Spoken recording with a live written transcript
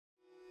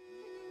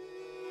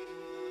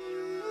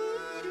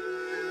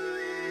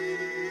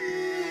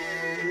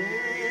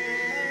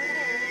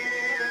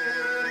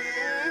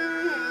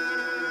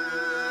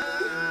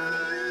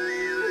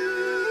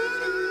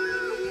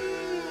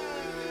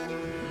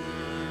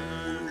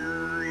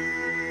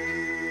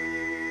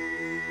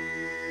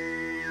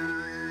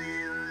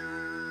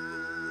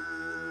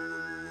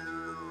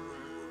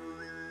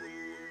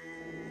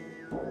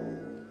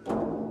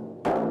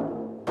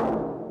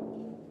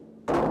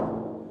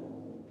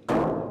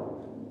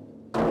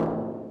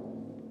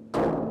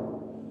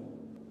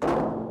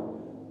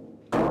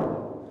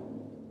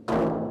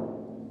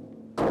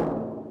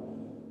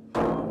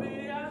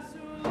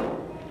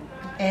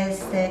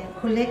as the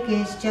hulik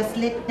is just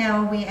lit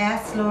now, we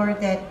ask, Lord,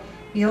 that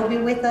you'll be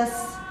with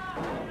us,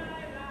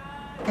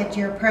 that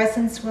your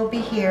presence will be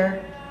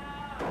here,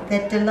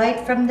 that the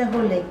light from the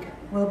hulik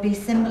will be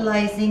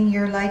symbolizing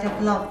your light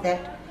of love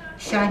that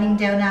shining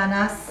down on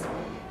us,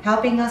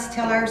 helping us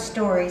tell our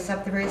stories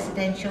of the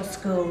residential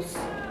schools.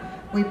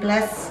 We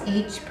bless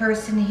each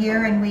person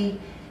here, and we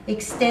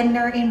extend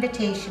our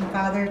invitation,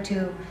 Father,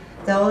 to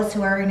those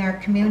who are in our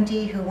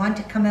community who want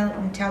to come out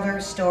and tell our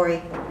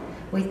story.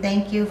 We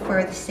thank you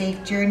for the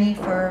safe journey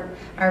for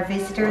our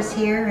visitors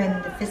here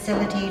and the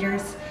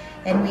facilitators,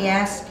 and we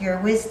ask your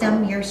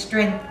wisdom, your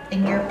strength,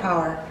 and your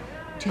power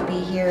to be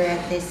here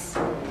at this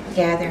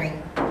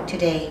gathering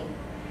today.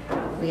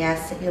 We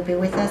ask that you'll be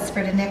with us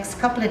for the next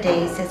couple of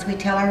days as we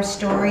tell our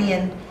story,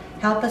 and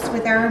help us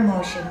with our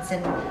emotions,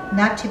 and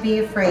not to be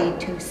afraid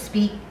to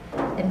speak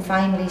and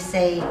finally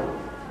say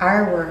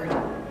our word.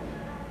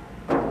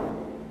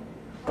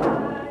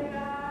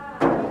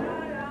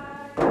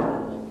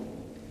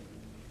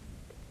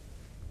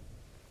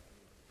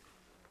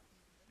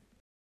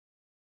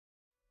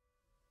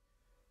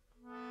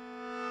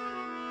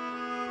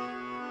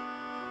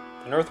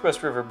 The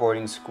Northwest River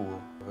Boarding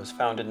School was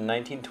founded in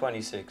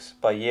 1926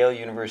 by Yale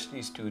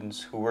University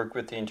students who work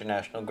with the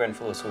International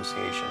Grenfell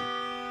Association.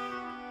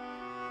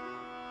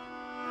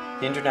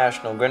 The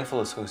International Grenfell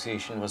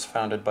Association was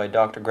founded by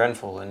Dr.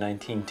 Grenfell in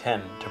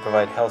 1910 to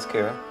provide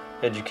healthcare,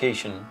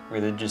 education,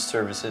 religious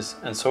services,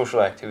 and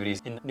social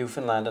activities in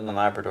Newfoundland and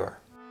Labrador.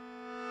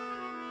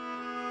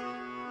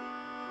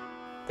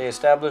 They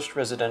established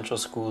residential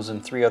schools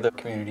in 3 other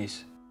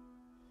communities: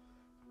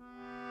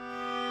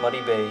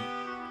 Muddy Bay,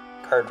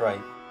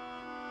 Cartwright,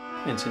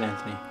 and St.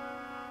 Anthony.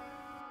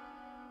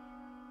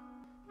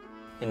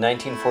 In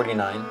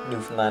 1949,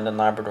 Newfoundland and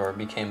Labrador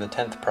became the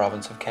 10th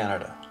province of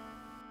Canada.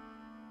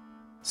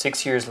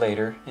 6 years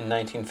later, in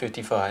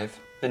 1955,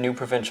 the new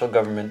provincial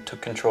government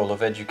took control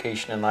of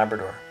education in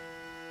Labrador.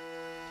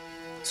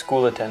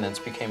 School attendance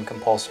became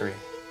compulsory.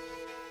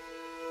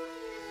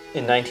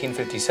 In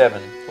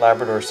 1957,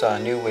 Labrador saw a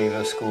new wave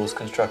of schools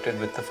constructed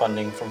with the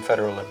funding from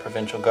federal and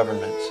provincial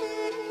governments.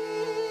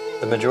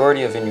 The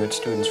majority of Inuit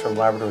students from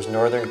Labrador's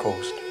northern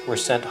coast were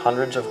sent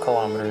hundreds of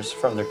kilometers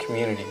from their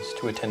communities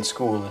to attend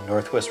school in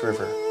Northwest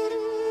River.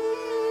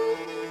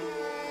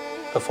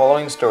 The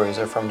following stories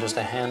are from just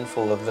a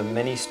handful of the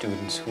many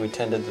students who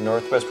attended the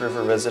Northwest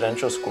River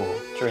Residential School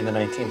during the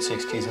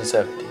 1960s and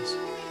 70s.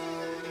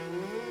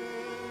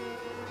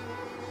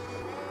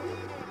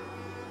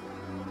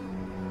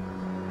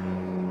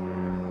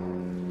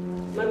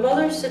 My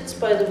mother sits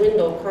by the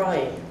window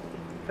crying.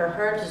 Her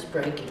heart is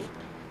breaking.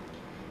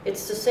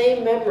 It's the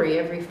same memory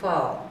every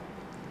fall.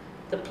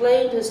 The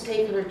plane has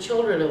taken her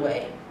children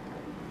away,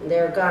 and they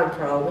are gone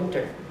for all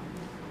winter.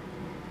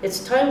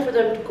 It's time for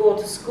them to go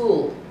to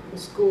school. The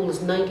school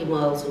is 90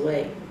 miles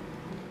away.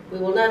 We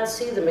will not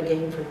see them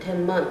again for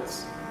 10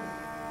 months.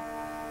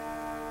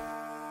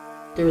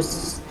 There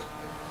was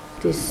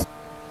this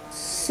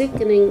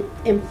sickening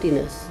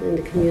emptiness in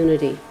the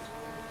community.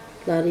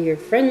 A lot of your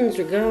friends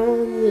are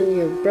gone, and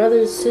your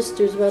brothers,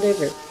 sisters,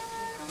 whatever,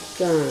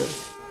 gone.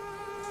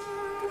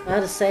 A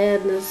lot of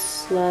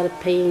sadness, a lot of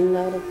pain,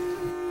 a lot of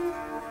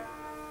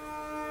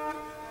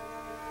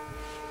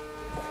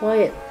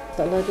quiet,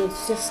 but like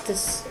it's just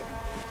this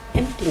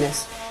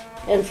emptiness.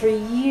 And for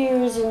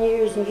years and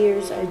years and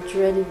years, I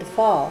dreaded the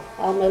fall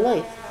all my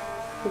life.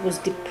 It was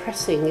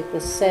depressing, it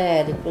was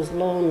sad, it was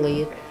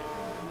lonely,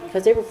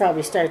 because they were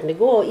probably starting to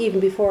go even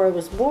before I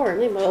was born,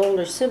 my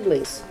older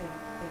siblings.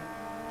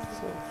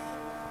 So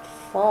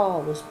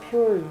fall was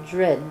pure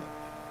dread.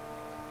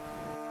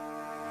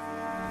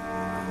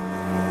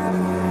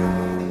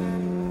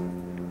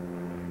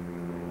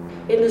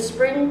 In the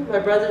spring, my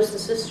brothers and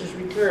sisters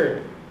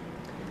return.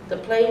 The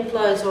plane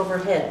flies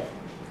overhead.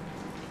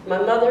 My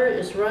mother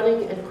is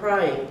running and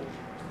crying.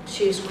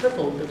 She is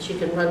crippled, but she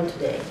can run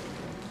today.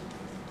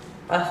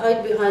 I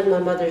hide behind my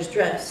mother's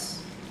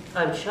dress.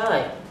 I'm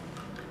shy.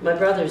 My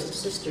brothers and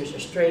sisters are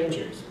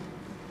strangers.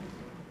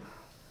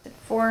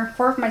 Four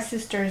of my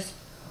sisters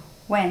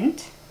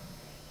went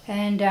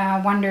and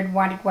wondered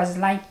what it was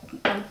like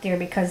out there,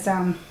 because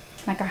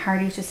like I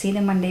hardly used to see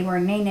them when they were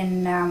in Nain,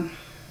 and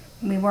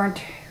we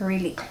weren't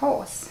really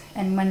close.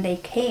 And when they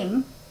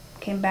came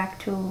back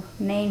to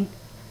Nain,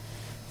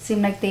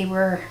 seemed like they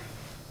were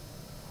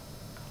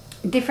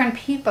different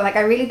people. Like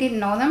I really didn't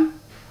know them,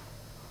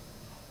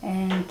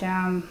 and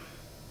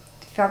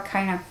felt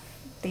kind of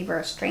they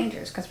were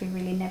strangers, because we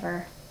really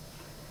never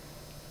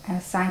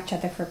saw each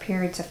other for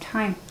periods of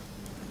time.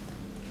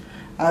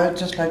 I would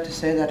just like to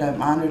say that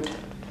I'm honored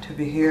to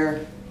be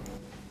here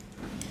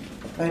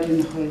right in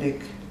the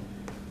Hulik.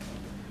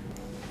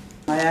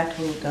 My aunt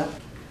moved up.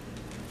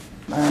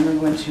 I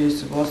remember when she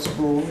used to go to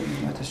school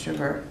in Northwest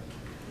River.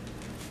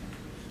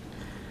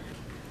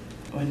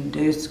 When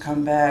they used to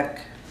come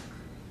back,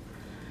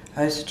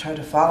 I used to try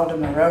to follow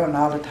them around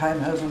all the time,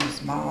 helping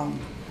his mom.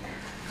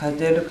 Because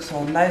they look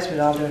so nice with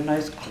all their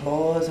nice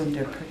clothes and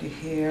their pretty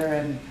hair,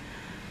 and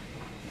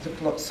they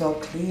look so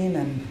clean,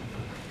 and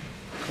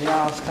they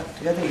all stuck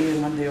together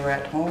even when they were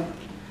at home.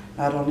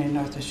 not only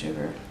north of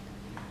Sugar.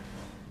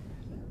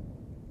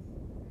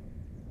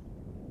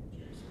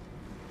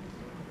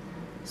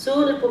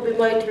 Soon it will be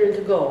my turn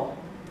to go.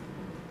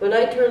 When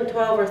I turn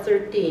 12 or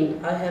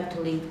 13, I have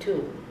to leave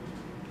too.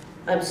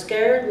 I'm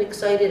scared and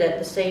excited at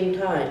the same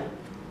time.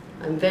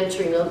 I'm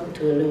venturing out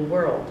into a new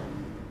world.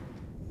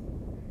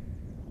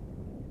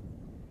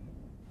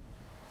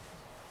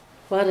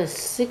 What a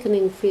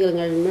sickening feeling.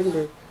 I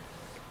remember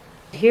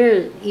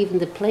hear even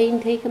the plane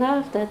taking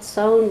off, that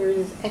sound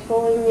was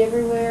echoing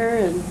everywhere,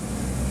 and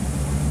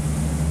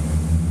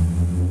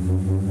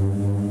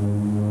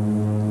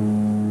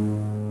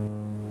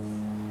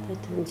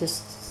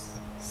just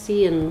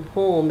seeing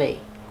home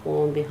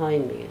going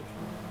behind me.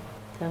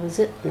 That was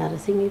it. Not a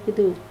thing you could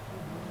do.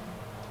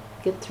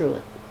 Get through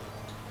it.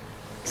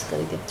 Just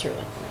gotta get through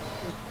it.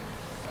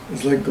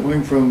 It's like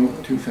going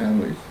from two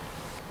families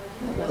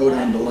out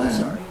on the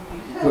land,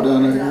 go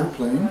down an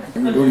airplane,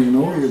 and you don't even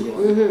know where you're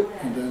going,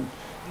 and then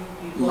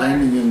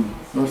landing in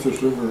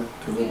Northwest River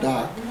to the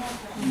dock,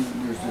 and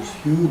then there's this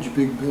huge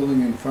big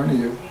building in front of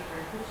you,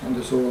 and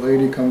this old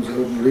lady comes out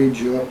and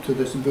leads you up to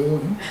this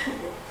building,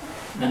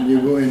 and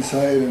you go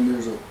inside and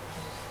there's a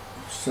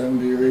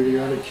 70 or 80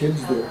 other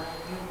kids there,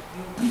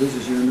 and this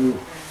is your new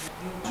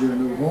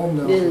home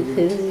now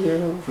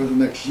for the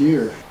next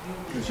year,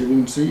 because you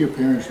won't see your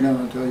parents now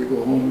until you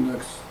go home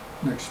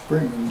next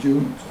spring in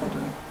June,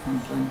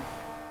 sometime.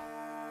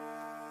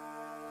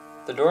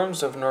 The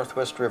dorms of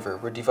Northwest River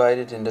were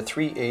divided into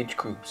 3 age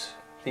groups: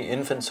 the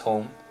infant's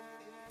home,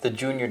 the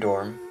junior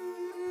dorm,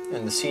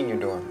 and the senior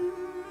dorm.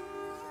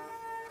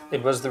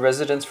 It was the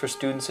residence for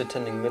students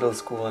attending middle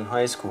school and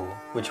high school,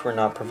 which were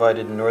not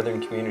provided in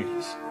northern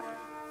communities.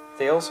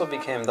 They also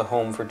became the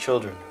home for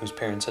children whose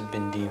parents had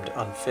been deemed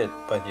unfit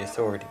by the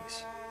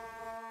authorities.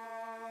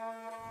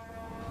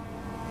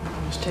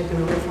 I was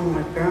taken away from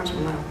my parents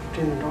when I was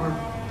in the dorm.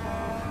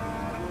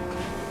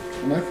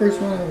 When I first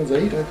went, I was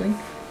 8, I think.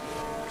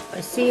 I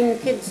seen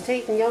kids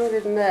taken younger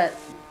than that.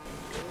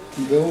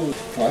 Bill was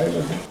 5,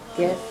 I think.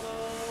 Yeah.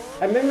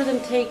 I remember them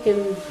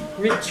taking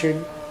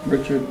Richard.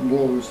 Richard and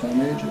Bill was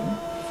same age,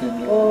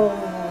 same age. Oh,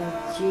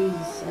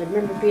 jeez. I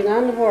remember being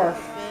on the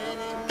wharf,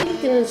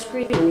 kicking and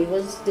screaming. He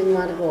didn't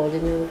want to go,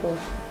 didn't want to go.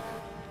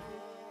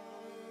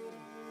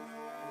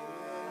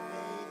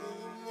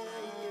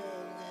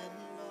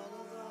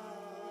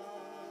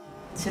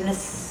 As soon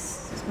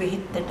as we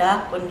hit the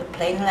dock, when the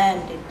plane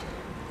landed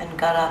and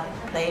got off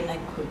the plane, I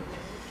could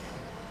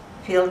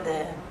feel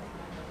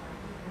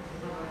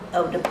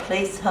how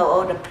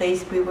out of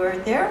place we were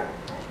there.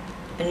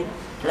 And it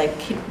like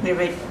hit me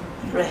right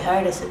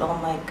hard. I said, oh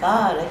my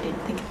God, I didn't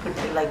think it would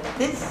be like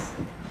this.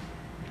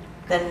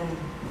 And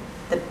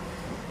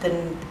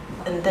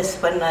this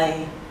when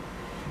I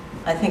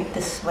think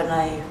this when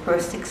I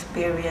first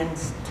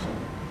experienced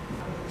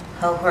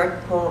how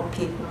hurtful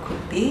people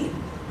could be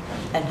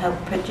and how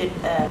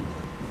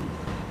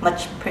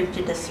much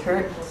prejudice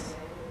hurts.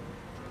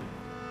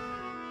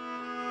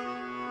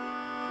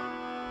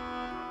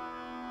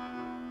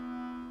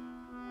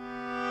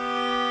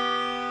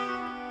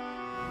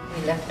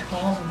 We left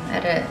home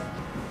at a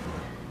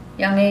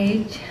young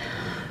age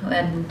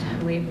when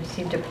we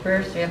received a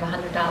bursary of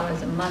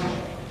 $100 a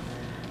month.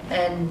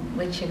 And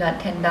which you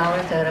got $10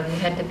 out of. You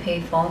had to pay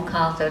phone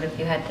calls out if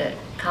you had to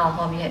call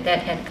home. That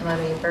had to come out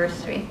of your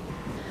bursary.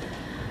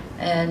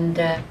 And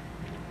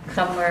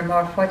some were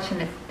more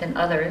fortunate than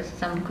others.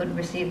 Some could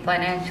receive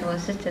financial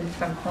assistance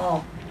from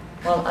home,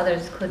 while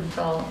others couldn't.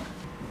 So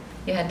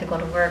you had to go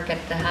to work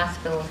at the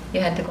hospital. You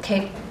had to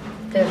take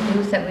the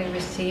abuse that we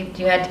received.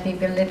 You had to be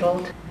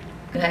belittled.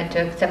 You had to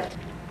accept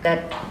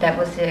that that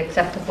was the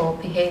acceptable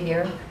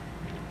behavior.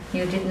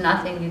 You did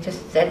nothing. You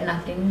just said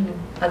nothing.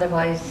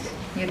 Otherwise,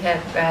 you'd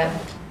have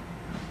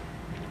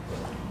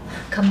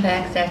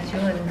comebacks at you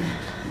and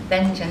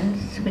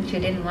vengeance, which you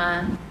didn't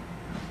want.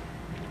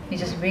 You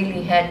just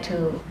really had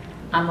to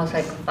almost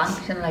like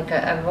function like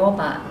a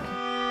robot.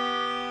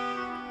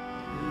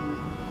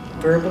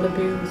 Verbal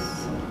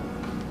abuse,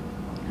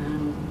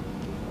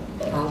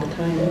 all the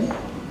time.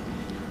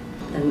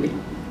 And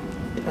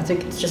I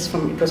think it was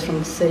from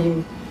the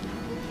same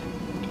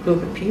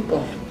group of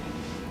people.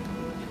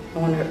 I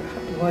wonder,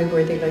 why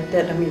were they like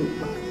that? I mean,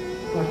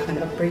 what kind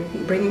of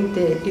upbringing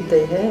did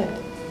they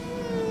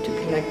have to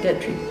be like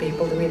that, treat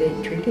people the way they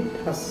treated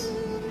us?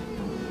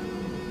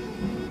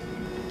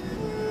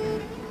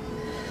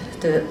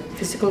 The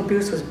physical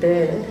abuse was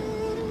bad,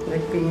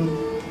 like being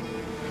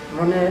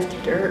run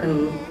after,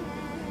 and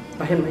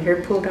I had my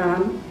hair pulled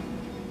on.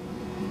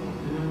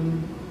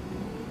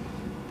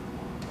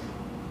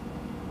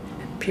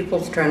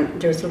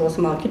 There was a little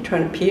small kid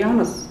trying to pee on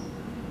us.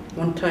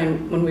 One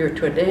time when we were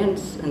to a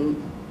dance,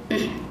 and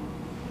there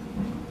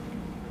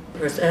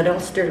was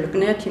adults there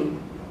looking at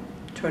him,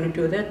 trying to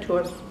do that to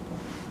us.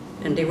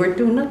 And they weren't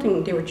doing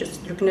nothing, they were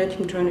just looking at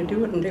him trying to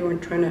do it, and they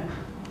weren't trying to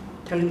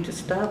tell him to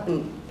stop.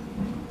 And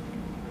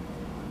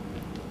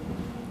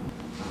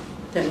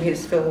that made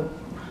us feel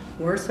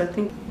worse, I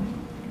think.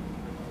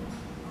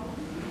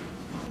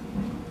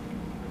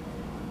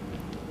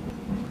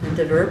 And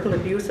the verbal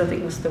abuse, I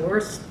think, was the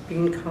worst,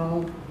 being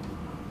called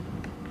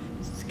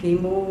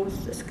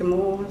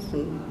Eskimos,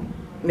 and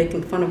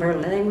making fun of our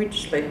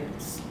language, like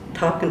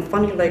talking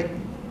funny, like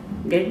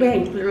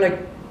they're like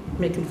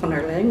making fun of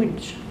our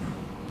language.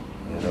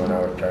 You know,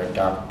 I was trying to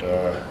talk to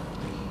a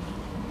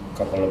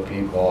couple of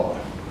people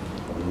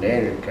from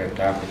there, trying to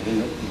talk to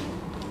them.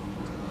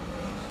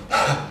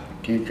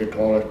 Teacher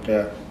told us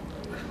to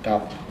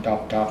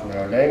stop talking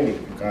our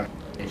language because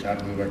they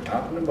thought we were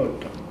talking about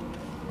them.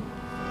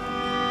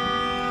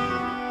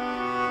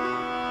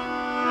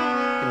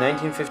 In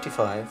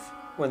 1955,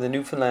 when the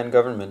Newfoundland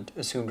government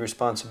assumed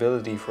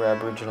responsibility for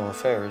Aboriginal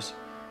affairs,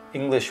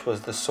 English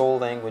was the sole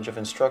language of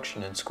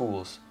instruction in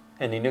schools,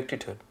 and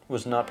Inuktitut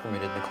was not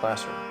permitted in the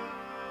classroom.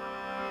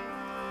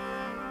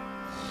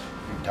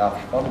 He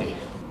talks funny.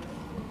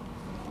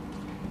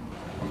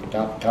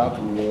 Stop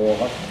talking more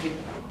husky,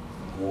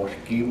 more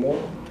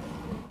schemo.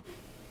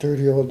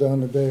 Dirty-old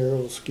down the bay,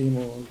 old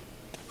schemo,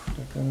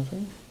 that kind of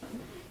thing.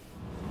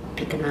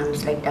 Picking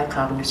arms like that,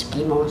 calling them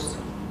Eskimos.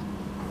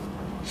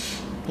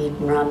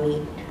 Eating raw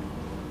meat.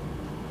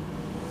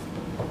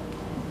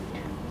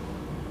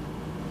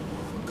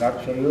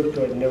 Got so used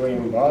to it, never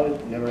even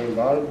bothered me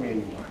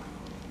anymore.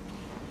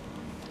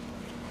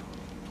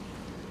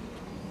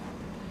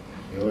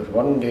 There was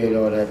one day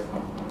though that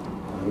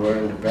we were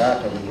in the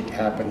bathroom and it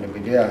happened to be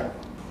there.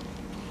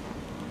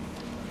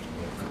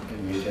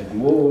 And he said,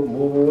 move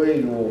away,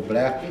 you old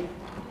blackie.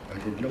 I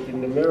said, look in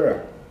the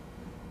mirror.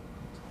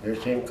 You're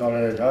the same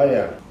color as I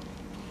am.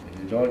 He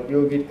said, don't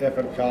you get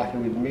effing saucy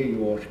with me,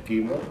 you old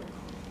schemo.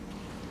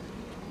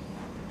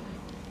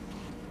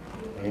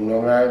 And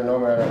no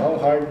matter how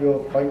hard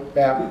you fight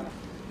back,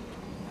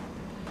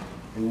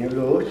 and you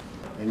lose,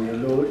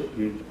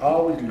 you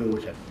always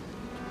lose it.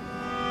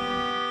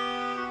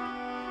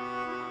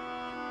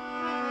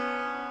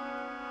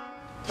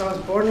 I was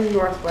born in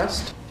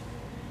Northwest.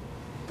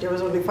 There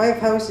was only 5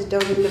 houses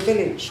down in the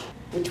village,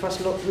 which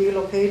was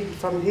relocated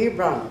from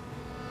Hebron.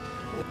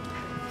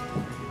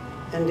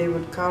 And they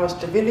would call us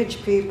the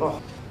village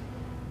people.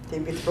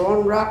 They'd be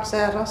throwing rocks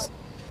at us,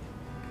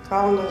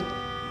 calling us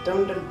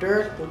down the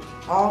dirt and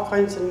all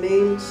kinds of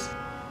names.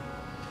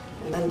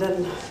 And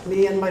then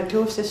me and my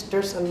 2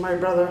 sisters and my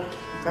brother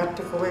got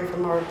took away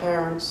from our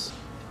parents.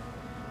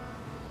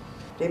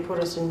 They put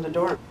us in the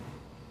dorm.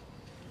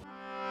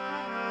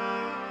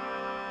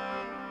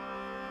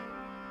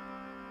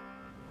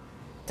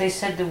 They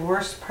said the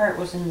worst part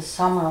was in the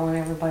summer when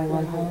everybody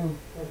went home.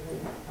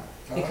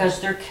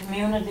 Because their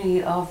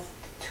community of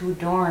 3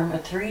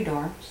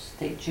 dorms,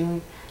 the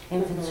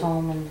infants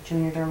home and the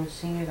junior dorm and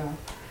senior dorm,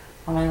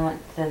 when I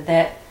went,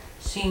 that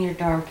senior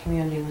dorm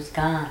community was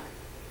gone.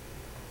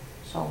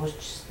 So it was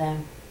just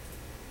them.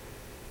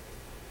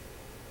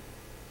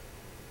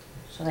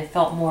 So they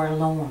felt more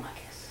alone, I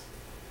guess.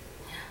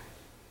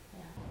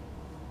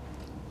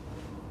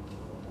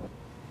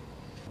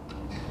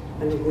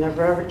 And it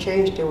never ever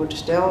changed. They would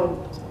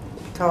still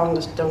be calling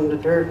us down the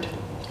dirt,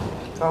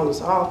 calling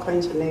us all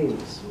kinds of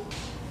names.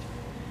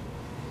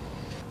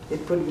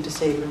 It would be the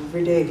same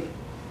every day.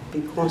 Be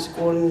going to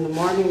school in the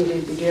morning,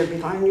 they'd be there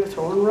behind you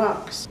throwing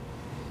rocks.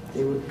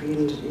 They would be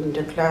in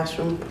the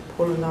classroom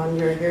pulling on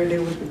your hair. They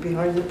would be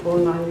behind you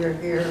pulling on your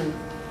hair and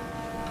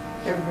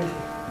everything.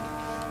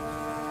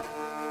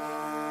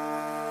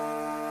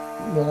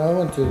 When I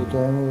went to the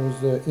dorm, it was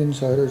the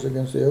insiders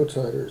against the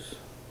outsiders.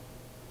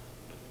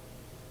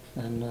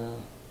 And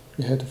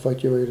you had to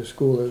fight your way to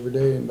school every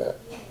day and back.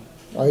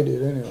 I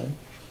did anyway.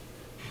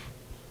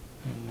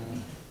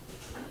 And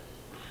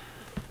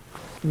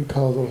you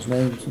call those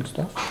names and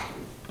stuff.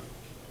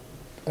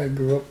 I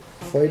grew up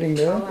fighting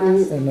there,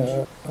 and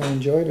I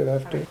enjoyed it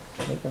after.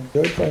 I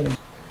enjoyed fighting.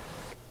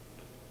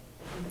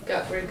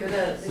 Got very good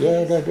at it. Yeah,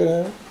 I got good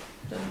at it.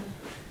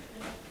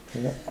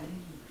 Yeah.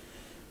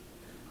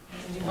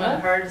 Did you find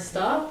it hard to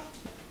stop?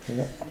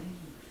 Yeah.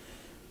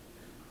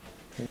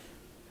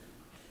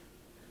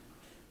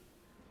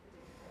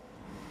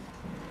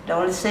 The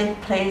only safe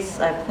place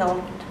I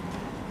felt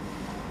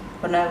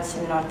when I was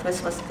in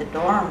Northwest was the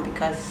dorm,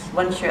 because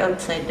once you're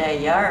outside that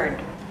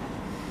yard,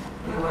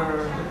 we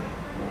were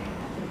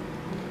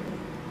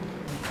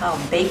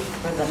baked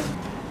for them.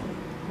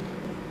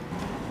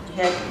 You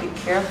had to be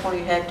careful.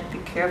 You had to be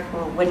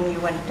careful when you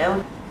went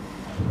out,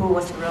 who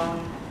was around,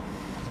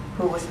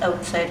 who was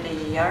outside the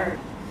yard.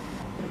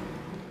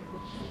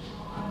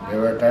 There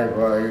were times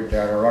where I used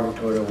to run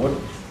through the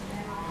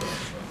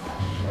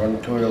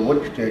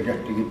woods there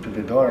just to get to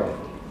the dorm,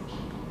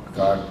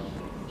 because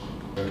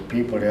there was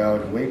people there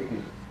always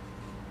waiting.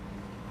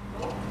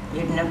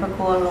 You'd never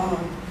go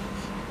alone.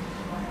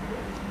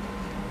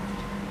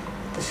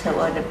 That's how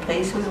out of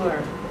place we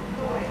were,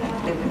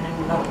 like living in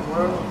another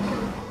world.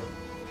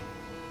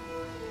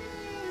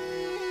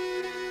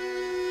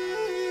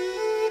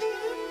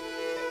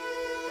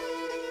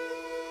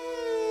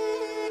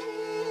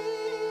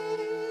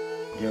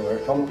 There were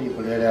some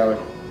people there that was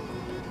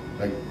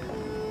like,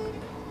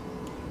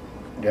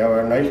 they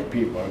were nice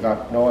people. I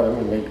got to know them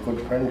and made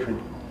good friends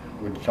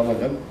with some of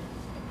them.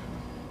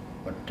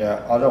 But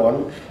the other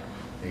ones,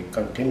 they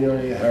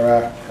continually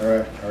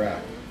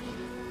harassed.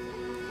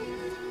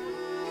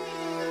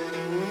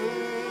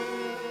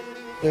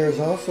 There's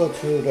also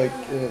too, like,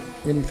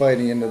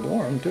 infighting in the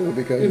dorm too,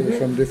 because you're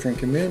from different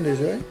communities,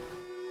 right?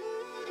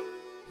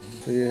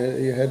 So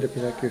you had to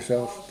protect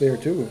yourself there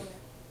too,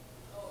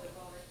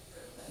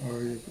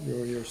 or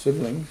your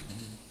siblings.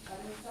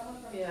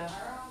 Yeah.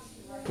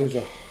 There's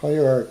a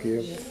hierarchy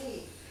of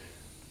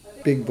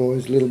big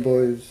boys, little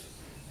boys,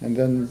 and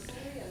then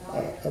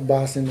a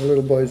boss in the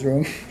little boys'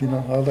 room, you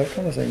know, all that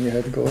kind of thing you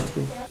had to go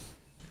through.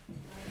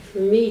 For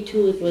me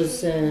too, it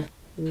was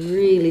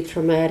really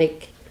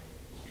traumatic.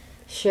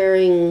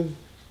 Sharing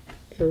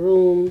a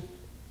room,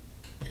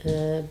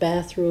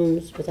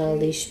 bathrooms with all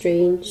these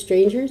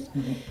strangers,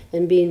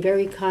 and being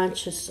very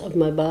conscious of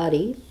my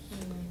body,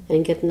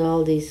 and getting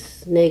all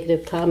these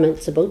negative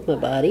comments about my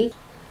body.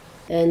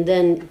 And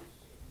then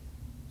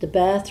the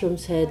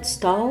bathrooms had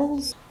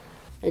stalls,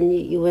 and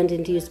you went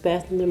into your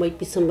bathroom, there might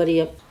be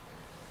somebody up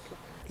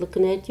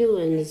looking at you,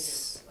 and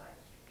it's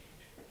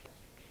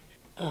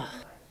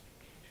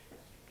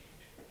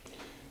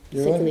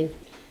sickening.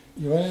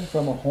 You went in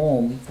from a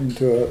home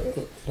into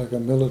like a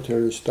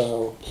military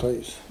style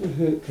place.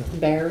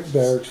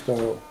 Barrack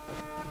style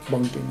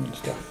bunking and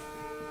stuff.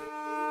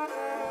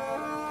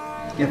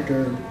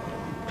 After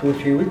 2 or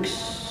 3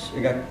 weeks,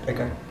 I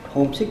got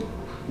homesick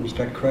and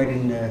started crying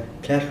in the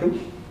classroom.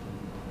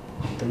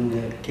 Then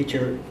the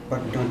teacher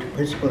brought me down to the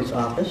principal's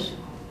office.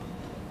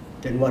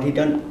 Then what he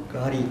done,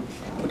 God,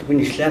 when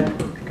he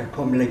slept, he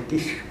told me like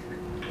this.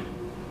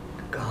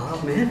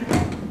 God, man.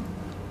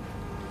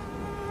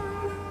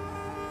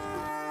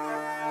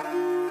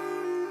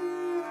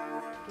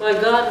 My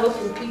God, how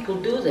can people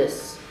do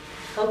this?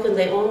 How can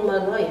they own my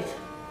life?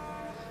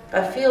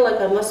 I feel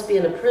like I must be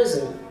in a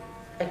prison.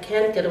 I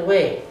can't get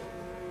away.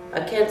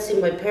 I can't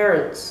see my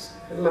parents,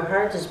 and my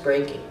heart is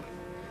breaking.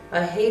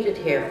 I hate it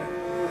here.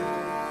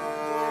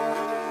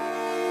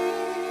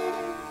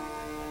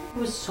 It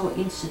was so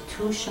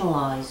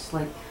institutionalized,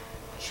 like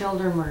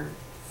children were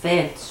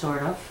fed,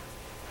 sort of,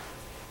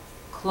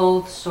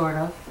 clothed, sort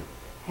of,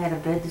 had a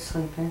bed to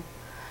sleep in,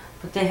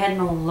 but they had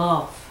no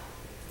love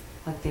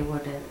like they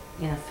would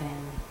in a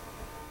family.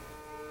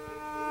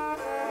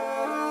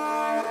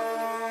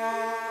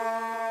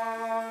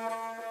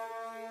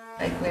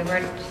 Like we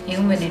weren't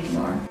human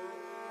anymore.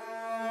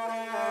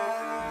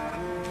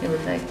 It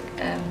was like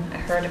a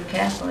herd of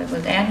cattle. It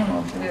was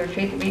animals. We were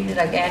treated really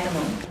like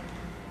animals.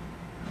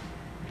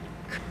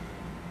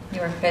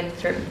 You were fed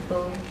certain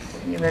foods.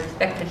 You were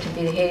expected to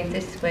behave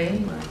this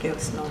way. There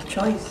was no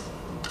choice.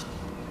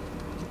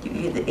 You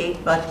either ate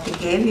what they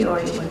gave you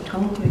or you went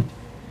hungry.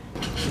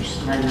 You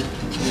smell it,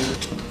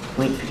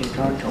 wait for the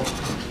door to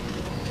open.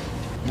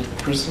 Like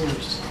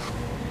prisoners,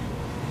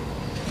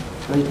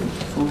 waiting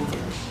for food.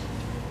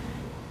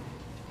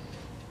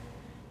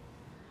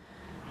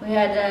 We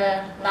had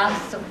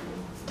lots of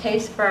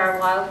taste for our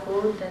wild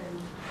food and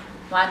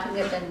wanting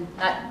it and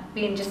not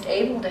being just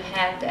able to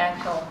have the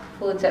actual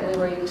foods that we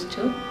were used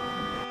to.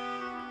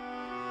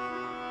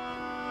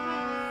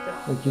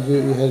 Like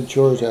you had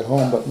chores at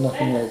home, but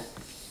nothing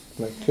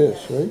like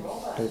this, right?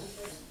 Like,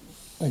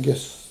 I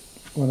guess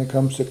when it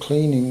comes to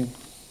cleaning,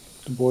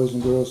 the boys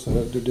and girls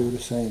had to do the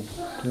same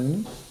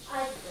cleaning,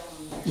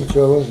 which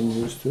I wasn't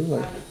used to.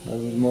 Like I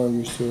was more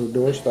used to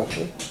door stuff.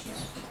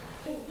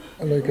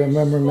 Like I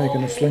remember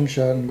making a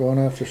slingshot and going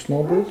after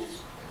snowbirds.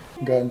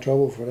 Got in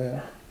trouble for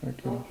that.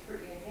 Like, you know,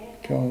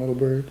 killing little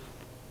birds.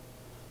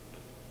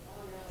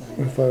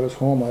 If I was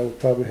home, I would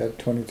probably had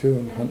 22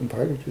 and hunting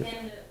partridges.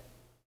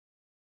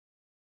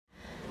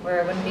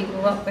 Where when we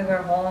grew up, we were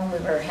home, we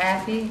were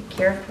happy,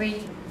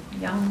 carefree,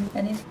 young,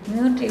 and in a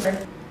community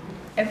where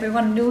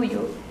everyone knew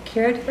you,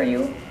 cared for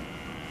you,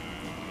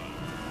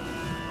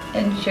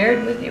 and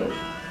shared with you.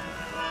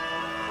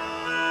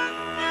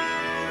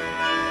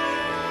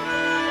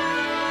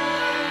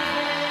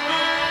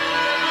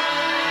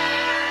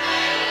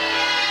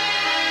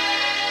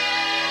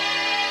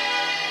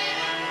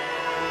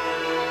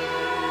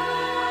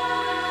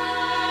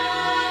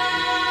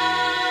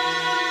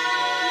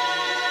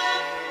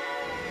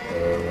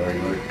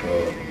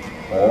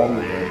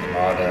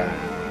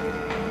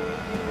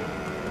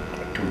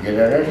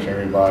 Togetherness,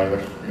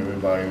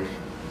 everybody was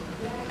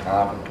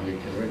talking to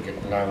each other,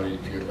 getting along with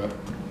each other.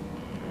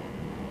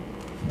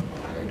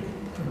 Like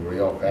a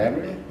real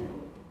family.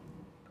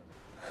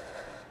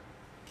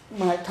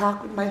 When I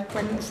talk with my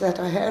friends that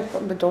I had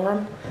from the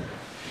dorm,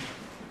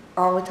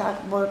 all we talk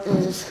about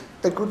is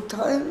the good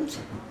times.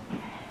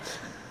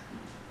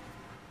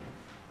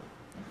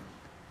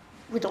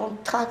 We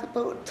don't talk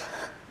about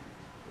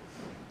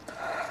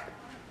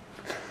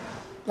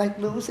like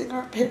losing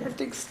our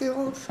parenting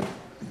skills.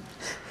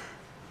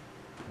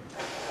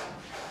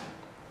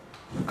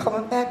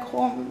 Coming back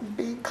home and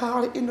being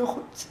caught in the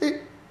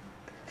hood.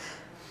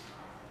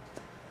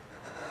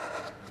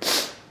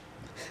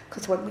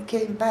 Because when we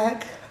came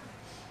back,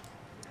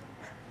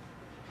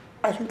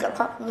 I think a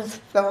lot of us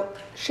felt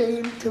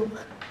shame to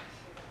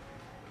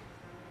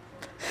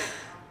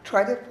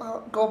try to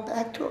go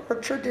back to our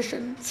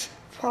traditions,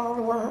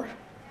 follow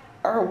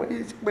our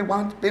ways. We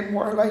want to be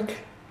more like,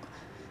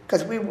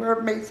 because we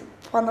were made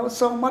fun of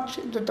so much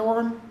in the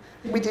dorm.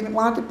 We didn't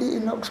want to be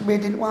Inuks. We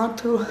didn't want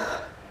to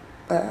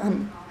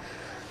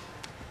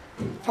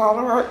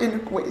follow our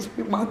Inuk ways.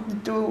 We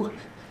wanted to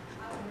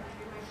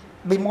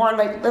be more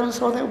like them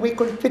so that we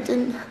could fit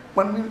in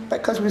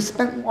because we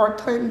spent more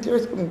time there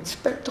than we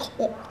spent at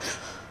home.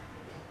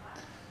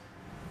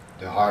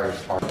 The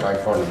hardest part I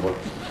found about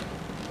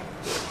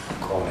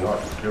going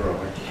out to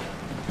Europe.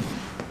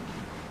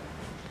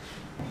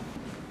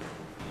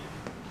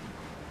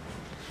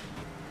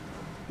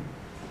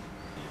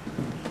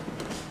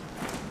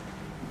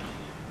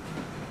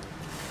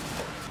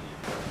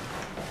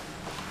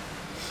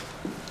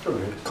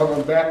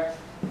 Coming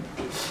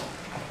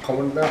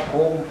back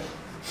home.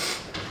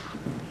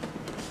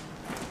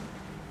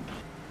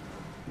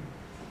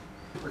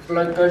 It's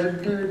like I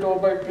didn't know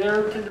my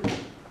parents.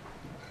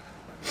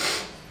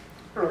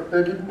 Like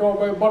they didn't know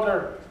my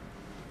mother.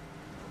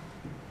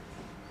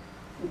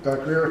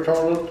 That we were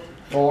so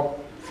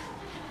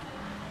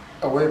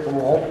away from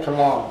home so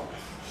long.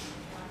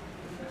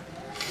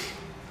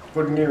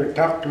 Couldn't even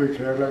talk to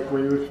each other like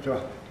we used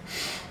to.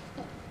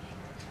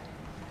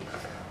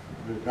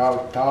 We was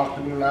always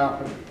talking and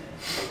laughing.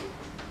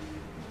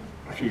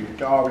 She used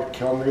to always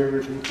tell me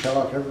everything, tell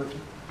us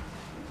everything.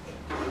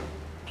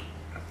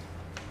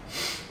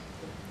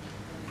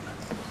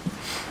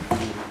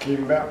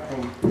 Came back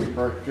from the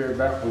first year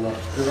back from the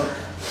school.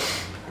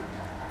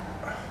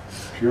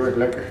 She was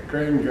like a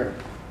stranger.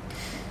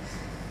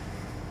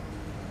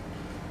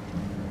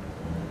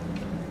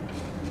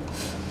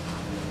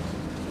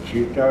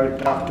 She started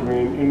to talk to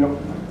me in Inuk.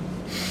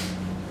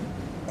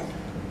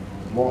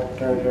 Most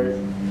times I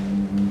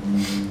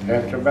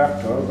answer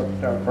back to her,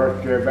 but the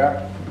first year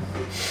back,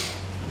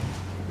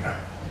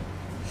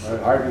 I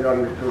hardly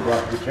understood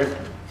what she said.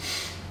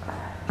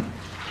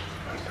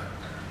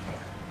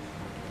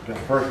 The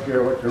first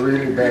year was a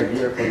really bad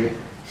year for me.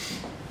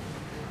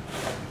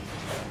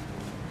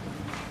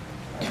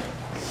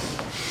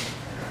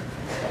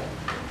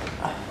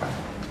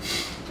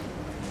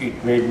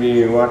 It made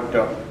me want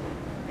to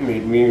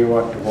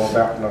go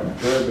back to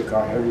Australia because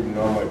I didn't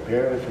know my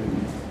parents and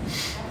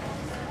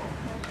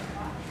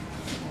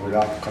we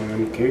lost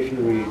communication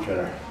with each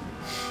other.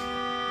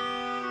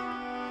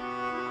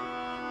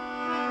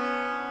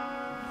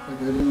 I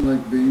didn't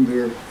like being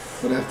there,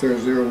 but after I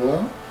was there a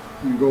while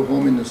and go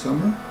home in the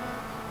summer,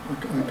 I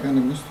kind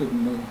of missed it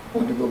and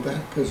wanted to go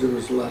back because there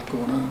was a lot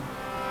going on.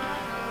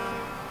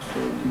 So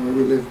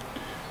we lived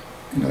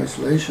in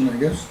isolation, I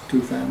guess,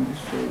 two families.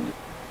 So I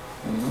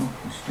don't know,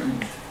 it's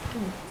strange.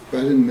 But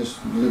I didn't miss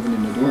living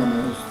in the dorm.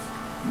 I was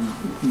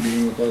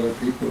being with other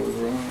people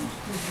around.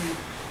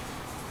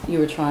 You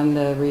were trying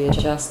to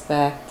readjust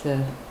back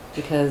to,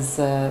 because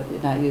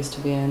you're not used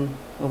to being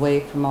away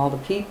from all the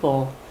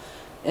people.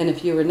 And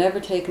if you were never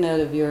taken out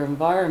of your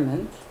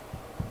environment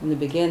in the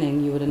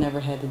beginning, you would have never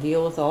had to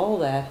deal with all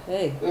that.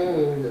 Hey,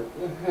 you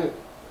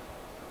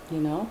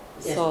know?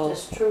 Yes, so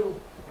that's true.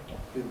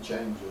 It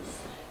changes.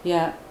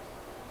 Yeah,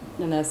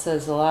 and that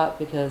says a lot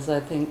because I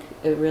think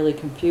it really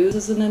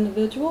confuses an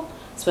individual,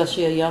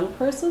 especially a young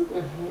person,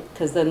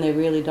 because then they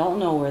really don't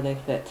know where they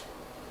fit.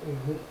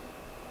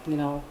 You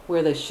know,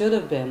 where they should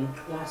have been.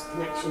 Lost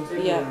connections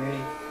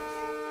everywhere.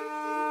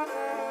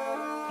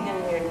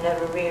 And you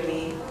never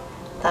really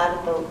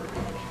thought about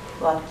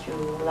what you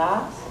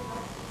lost,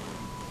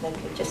 like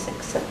you just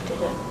accepted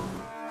it.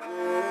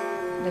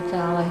 That's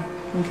all I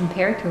can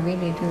compare to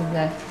really to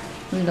the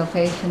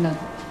relocation of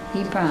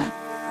Hebron.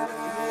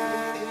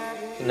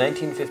 In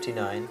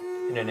 1959,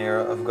 in an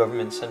era of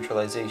government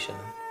centralization,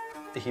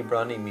 the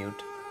Hebroni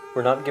Mute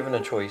were not given a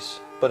choice,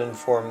 but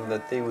informed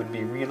that they would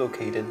be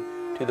relocated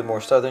to the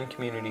more southern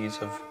communities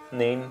of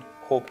Nain,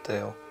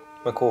 Hopedale,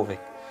 Makhovik,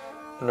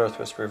 and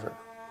Northwest River.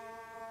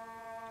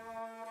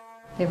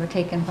 They were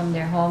taken from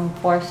their home,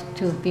 forced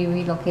to be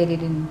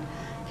relocated in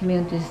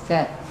communities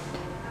that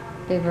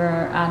they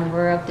were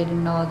unaware of. They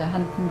didn't know the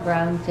hunting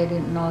grounds, they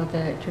didn't know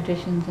the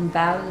traditions and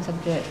values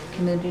of the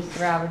communities that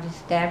were already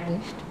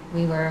established.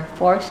 We were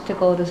forced to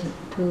go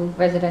to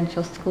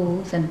residential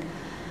schools and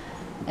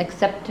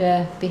accept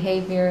the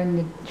behavior and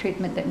the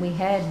treatment that we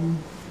had and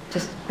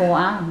just go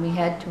on. We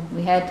had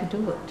to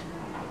do it.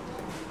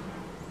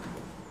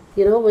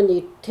 You know, when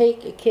you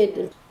take a kid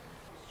and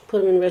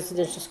put them in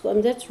residential school, I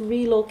mean, that's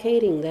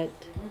relocating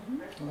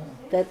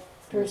that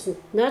person,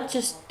 not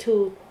just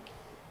to,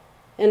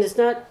 and it's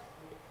not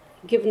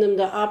giving them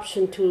the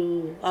option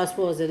to, I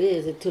suppose it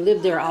is, to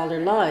live there all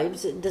their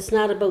lives. It's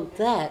not about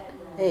that.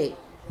 Hey,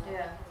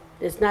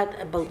 it's not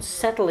about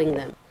settling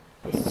them.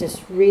 It's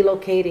just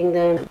relocating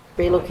them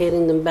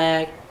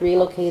back,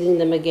 relocating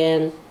them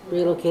again,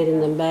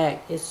 relocating them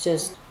back. It's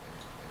just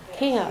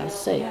chaos,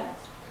 say.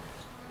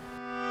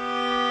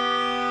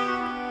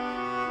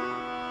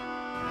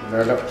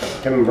 I left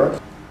September.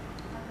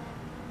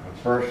 The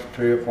first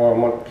 3 or 4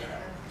 months,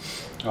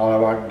 all I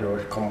wanted to do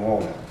was come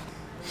home.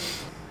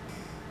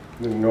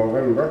 In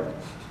November,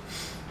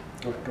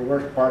 was the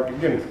worst part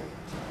again.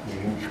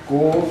 In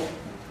school,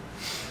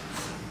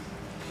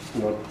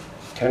 about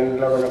 10,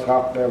 11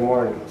 o'clock that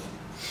morning,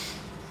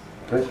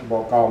 the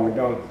principal called me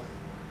down.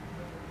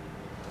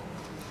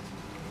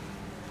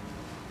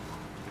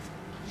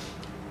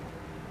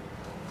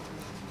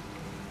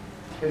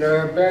 And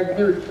I have bad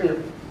news for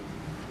you.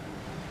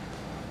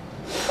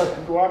 I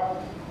said, what?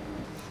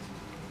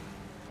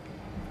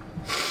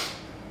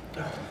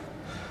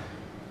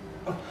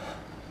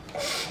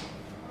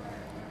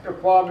 Your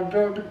father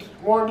died this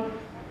morning.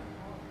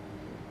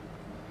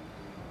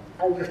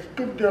 I just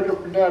stood there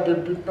looking at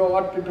him, didn't know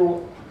what to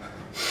do.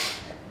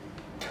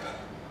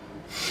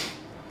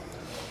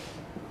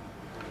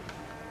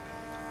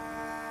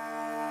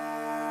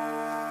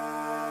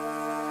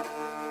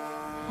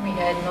 We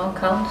had no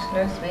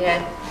counselors, we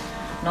had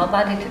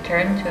nobody to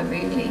turn to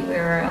really. We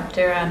were up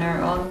there on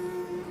our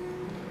own.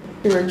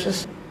 There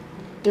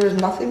was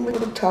nothing we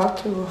could talk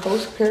to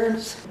host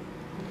parents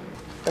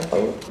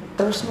about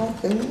personal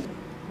things.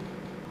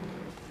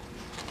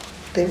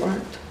 They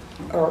weren't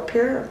our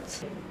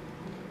parents.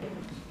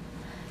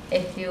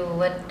 If you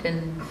went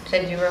and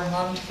said you were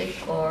homesick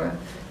or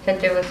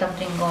said there was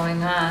something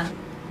going on,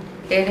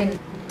 they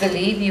didn't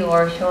believe you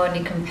or show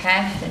any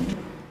compassion.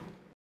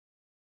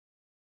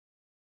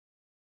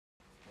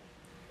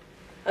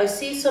 I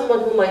see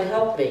someone who might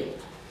help me.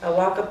 I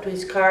walk up to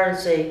his car and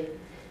say,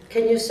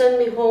 "Can you send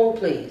me home,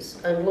 please?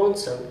 I'm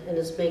lonesome and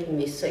it's making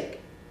me sick."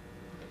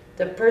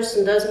 The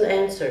person doesn't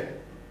answer.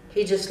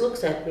 He just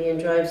looks at me and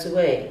drives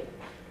away,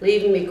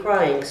 leaving me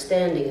crying,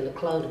 standing in a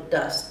cloud of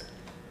dust.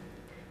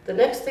 The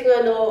next thing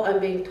I know, I'm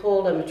being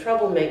told I'm a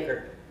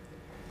troublemaker.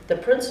 The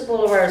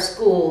principal of our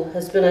school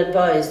has been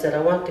advised that I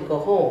want to go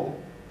home.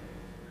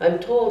 I'm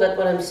told that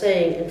what I'm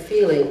saying and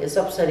feeling is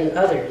upsetting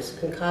others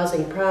and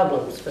causing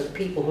problems for the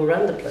people who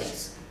run the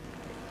place.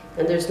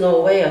 And there's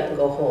no way I can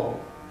go home.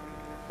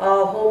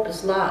 All hope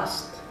is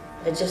lost.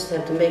 I just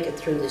have to make it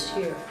through this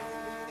year.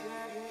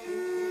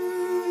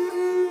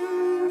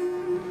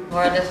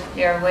 Or just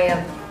your way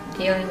of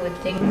dealing with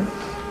things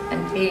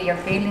and feel your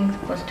feelings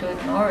was to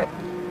ignore it.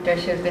 There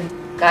should have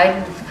been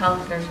guidance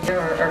counselors here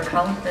or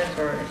counselors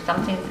or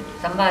something,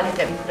 somebody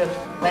that we could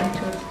have went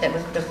to, that we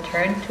could have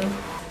turned to.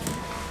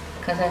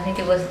 Because I think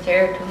it was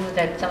there too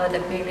that some of the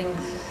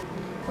feelings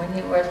when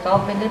you were so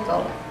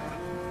little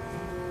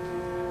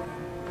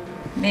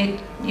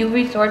made you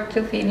resort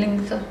to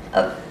feelings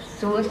of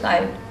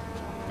suicide.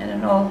 I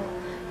don't know,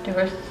 there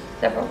were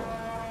several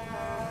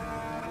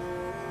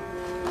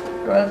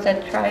girls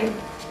that tried.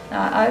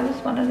 I was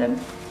one of them.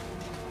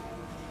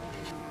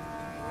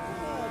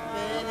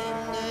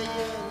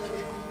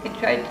 They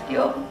tried to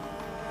deal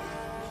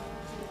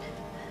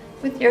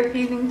with your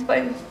feelings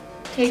by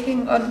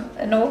taking on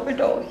an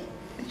overdose,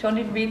 which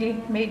only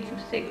really made you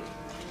sick.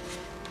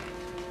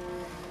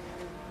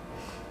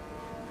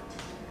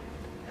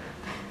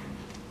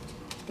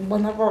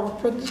 One of our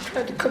friends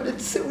tried to commit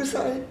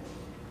suicide.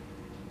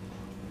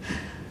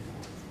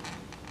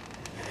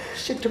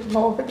 She took an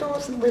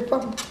overdose and we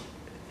found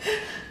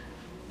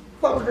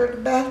her in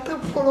the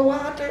bathtub full of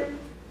water.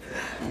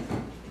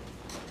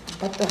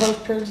 But the house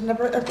parents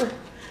never ever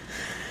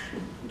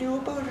knew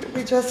about it.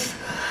 We just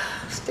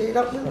stayed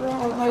up with her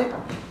all night,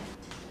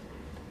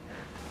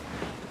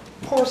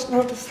 forcing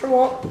her to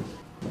throw up.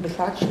 We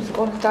thought she was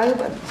going to die,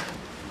 but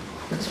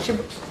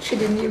she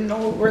didn't even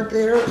know we were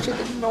there. She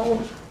didn't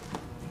know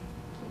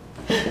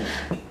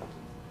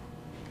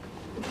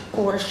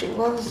where she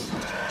was.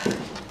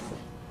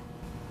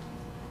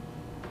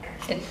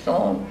 It's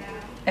so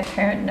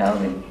apparent now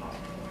that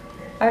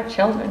our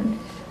children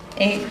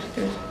age,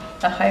 there's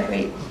a high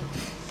rate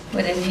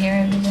within here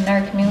and within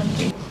our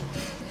community.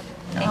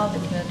 All the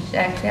communities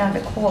actually on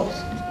the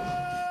coast.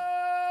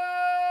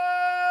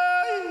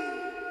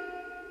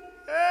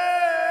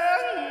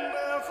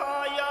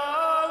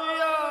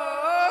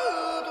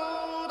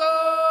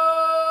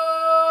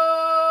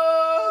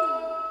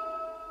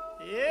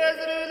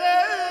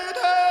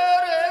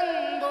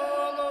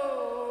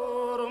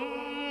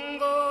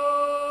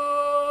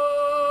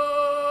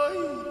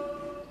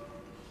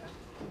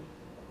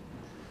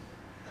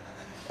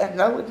 And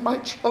now with my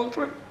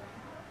children,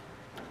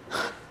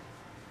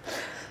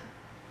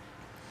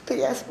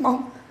 they ask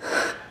Mom,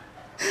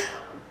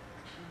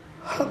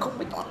 how come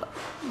we don't know?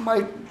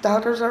 My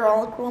daughters are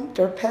all grown,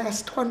 they're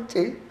past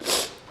 20.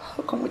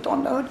 How come we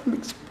don't know how to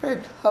make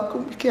bread? How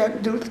come we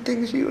can't do the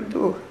things you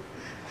do?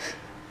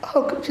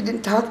 How come she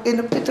didn't talk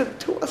innovative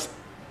to us?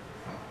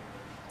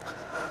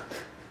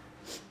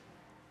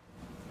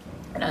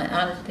 And I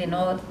honestly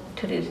know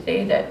to this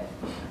day that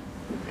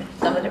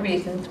some of the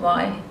reasons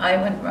why I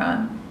went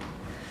wrong,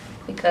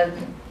 because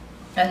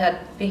I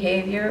had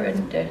behavior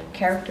and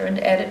character and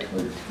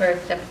attitudes were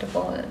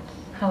acceptable. It's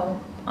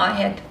how I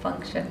had to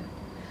function,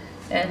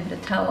 and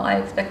it's how I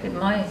expected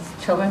my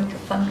children to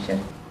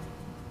function.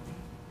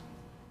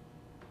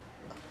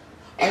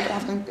 I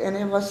don't think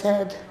any of us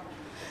had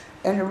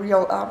any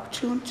real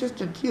opportunities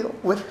to deal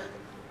with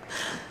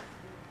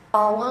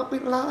all what we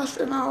lost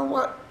and all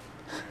what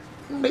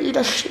made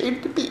us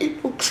ashamed to be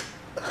folks.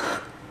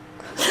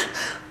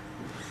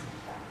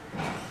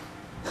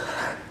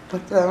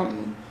 But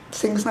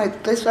things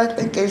like this, I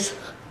think, is,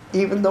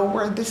 even though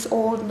we're this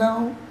old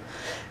now,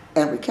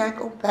 and we can't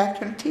go back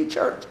and teach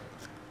our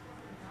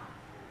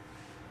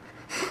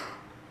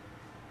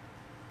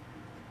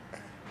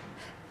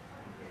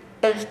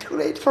it's too too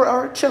late for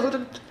our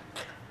children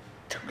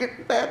to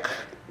get back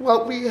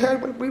what we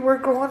had when we were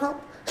growing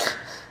up.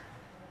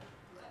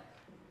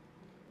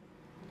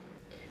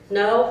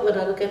 Now, when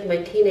I look at my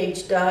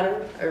teenage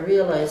daughter, I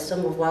realize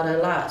some of what I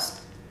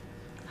lost.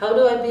 How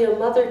do I be a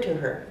mother to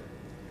her?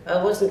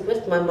 I wasn't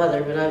with my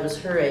mother when I was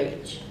her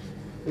age,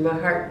 and my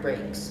heart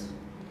breaks.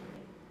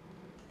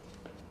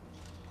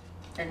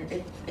 And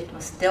it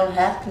was still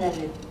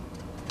happening.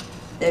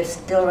 There's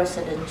still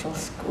residential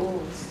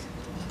schools.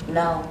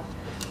 Now,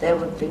 there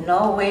would be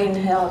no way in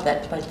hell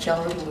that my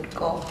children would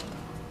go.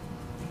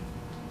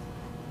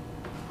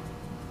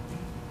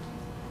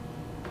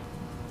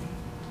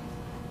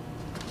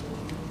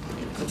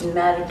 It didn't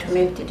matter to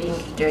me if they didn't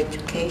get their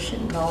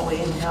education. No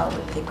way in hell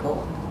would they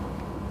go.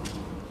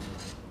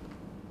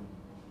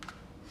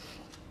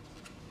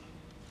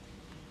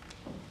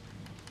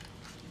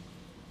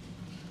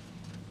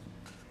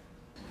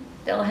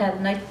 Still have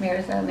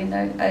nightmares. I mean,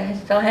 I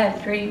still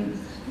have dreams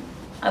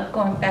of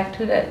going back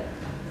to that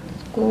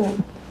school,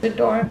 the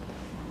dorm.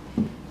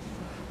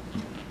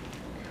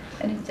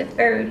 And it's a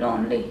very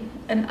lonely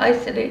and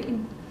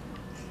isolating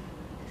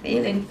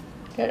feeling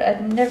that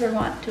I'd never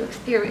want to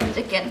experience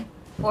again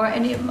for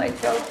any of my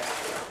children.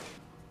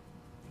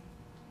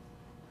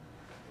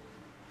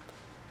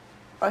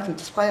 I think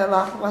that's why a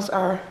lot of us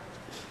are,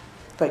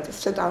 like I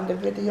said on the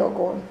video,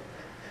 going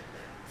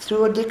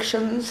through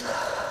addictions.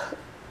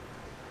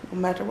 No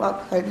matter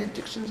what kind of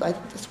addictions, I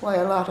think that's why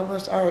a lot of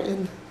us are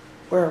in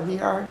where we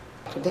are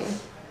today.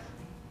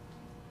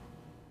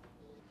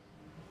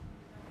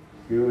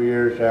 A few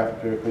years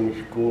after I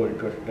finished school, it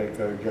was like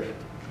I was just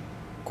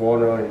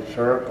going around in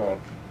circles.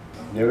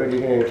 Never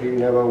did anything,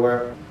 never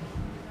worked.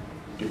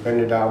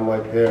 Depended on my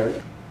parents,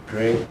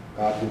 drank,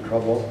 got in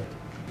trouble.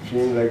 It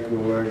seemed like we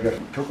were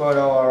just took out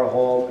our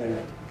home and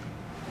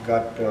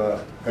got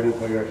fend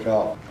for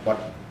yourself. But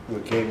we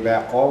came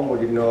back home, we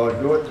didn't know how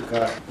to do it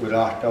because we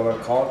lost our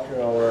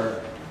culture, our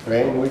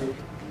language.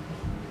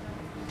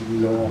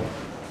 Didn't know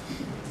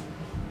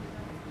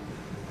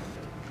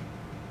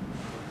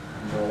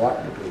what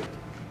to do.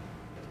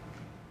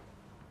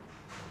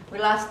 We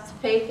lost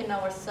faith in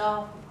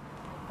ourselves,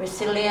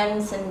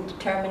 resilience and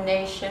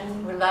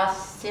determination.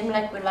 Seemed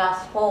like we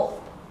lost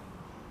hope.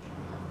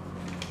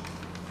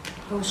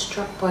 I was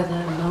struck by the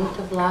amount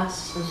of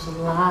loss. There's a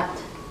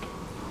lot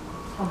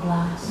of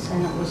loss,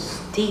 and it was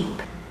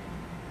deep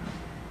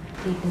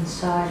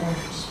inside our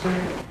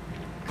spirit.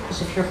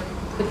 Because if you're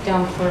put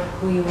down for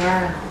who you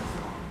are,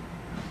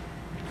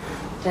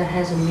 that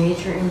has a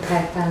major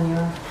impact on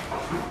your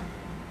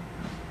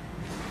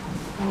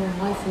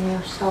life and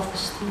your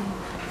self-esteem.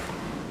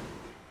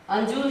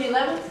 On June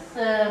 11th,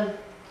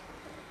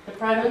 the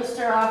Prime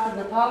Minister offered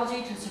an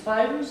apology to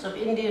survivors of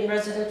Indian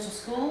residential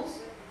schools,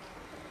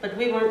 but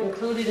we weren't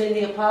included in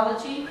the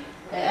apology.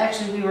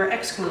 Actually, we were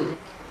excluded.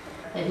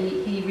 And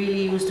he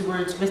really used the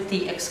words, with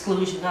the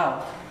exclusion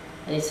of.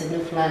 And he said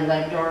Newfoundland,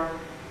 Labrador,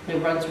 New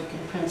Brunswick,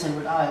 and Prince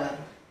Edward Island.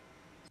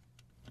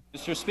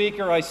 Mr.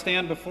 Speaker, I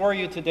stand before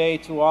you today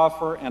to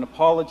offer an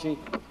apology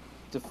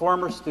to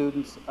former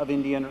students of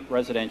Indian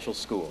residential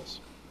schools.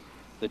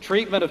 The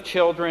treatment of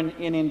children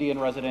in Indian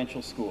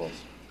residential schools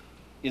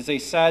is a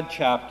sad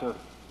chapter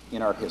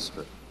in our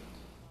history.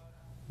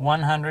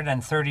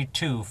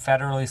 132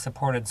 federally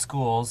supported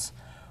schools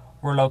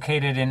were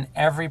located in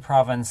every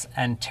province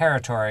and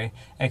territory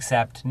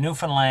except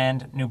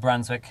Newfoundland, New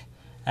Brunswick,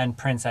 and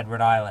Prince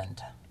Edward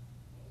Island.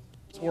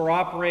 Were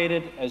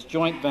operated as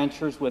joint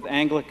ventures with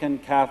Anglican,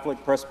 Catholic,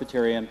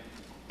 Presbyterian,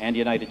 and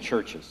United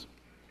Churches.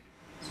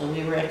 So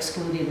we were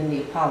excluded in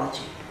the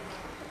apology.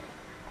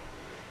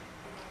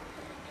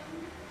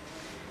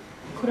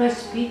 Could I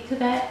speak to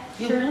that,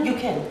 Shirley? You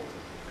can.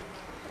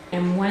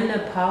 And when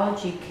the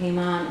apology came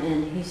on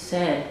and he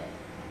said,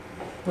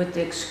 with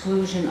the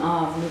exclusion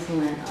of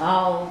Newfoundland,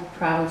 all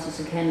provinces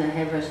in Canada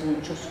have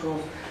residential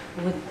schools,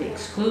 with the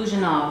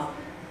exclusion of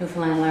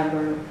Newfoundland,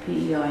 Labrador,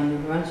 PEI, and New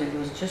Brunswick, it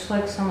was just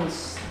like someone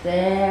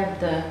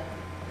stabbed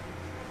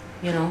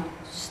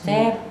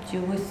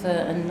you with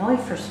a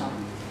knife or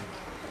something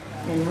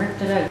and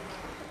ripped it out.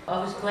 I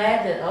was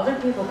glad that other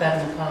people got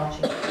an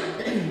apology.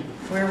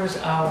 Where was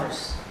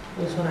ours?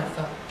 Was what I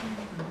felt.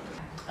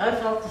 I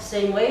felt the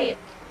same way.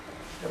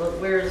 About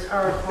where is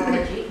our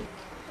apology?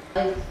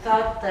 I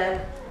thought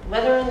that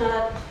whether or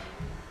not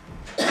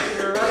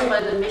we were run by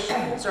the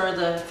missions or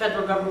the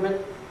federal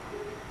government,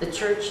 the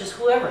churches,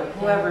 whoever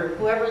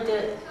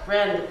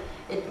ran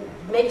it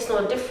makes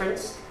no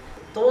difference.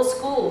 Those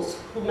schools,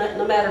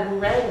 no matter who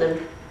ran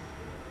them,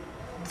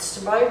 the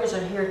survivors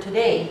are here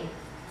today,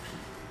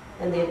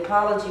 and the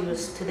apology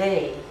was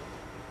today.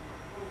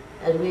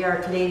 And we are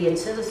Canadian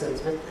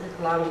citizens,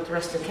 along with the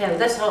rest of Canada.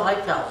 That's how I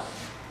felt.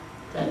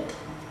 That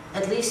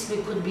at least we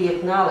could be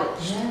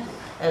acknowledged. Yeah.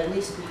 At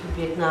least we could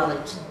be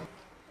acknowledged.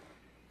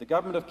 The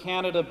Government of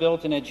Canada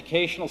built an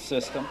educational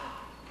system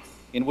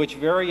in which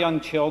very young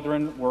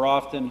children were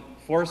often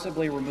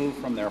forcibly removed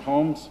from their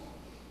homes,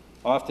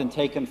 often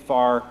taken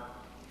far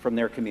from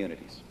their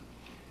communities.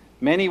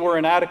 Many were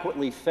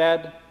inadequately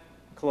fed,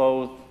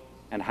 clothed,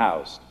 and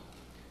housed.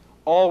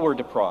 All were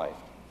deprived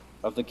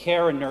of the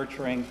care and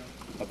nurturing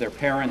of their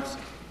parents,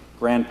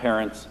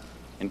 grandparents,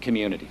 and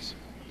communities.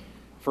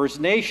 First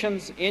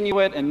Nations,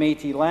 Inuit, and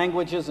Métis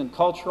languages and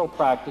cultural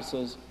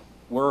practices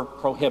were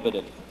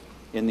prohibited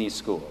in these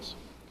schools.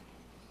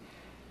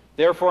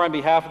 Therefore, on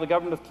behalf of the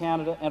Government of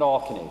Canada and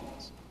all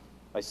Canadians,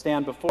 I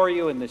stand before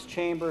you in this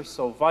chamber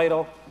so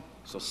vital,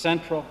 so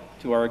central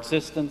to our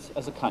existence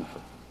as a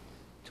country,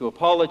 to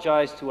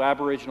apologize to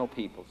Aboriginal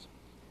peoples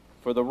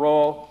for the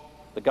role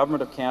the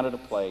Government of Canada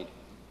played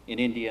in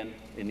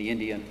the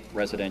Indian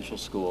residential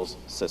schools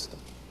system.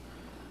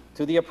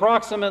 To the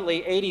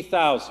approximately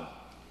 80,000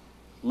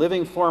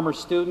 living former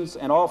students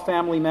and all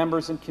family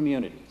members and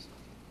communities,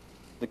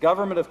 the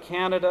Government of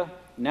Canada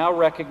now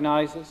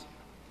recognizes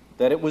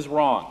that it was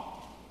wrong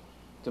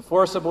to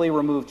forcibly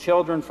remove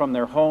children from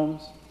their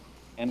homes,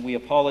 and we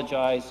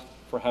apologize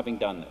for having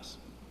done this.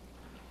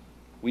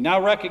 We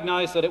now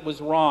recognize that it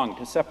was wrong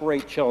to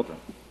separate children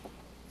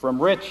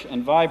from rich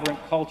and vibrant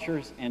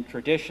cultures and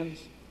traditions,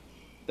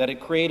 that it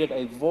created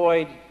a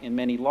void in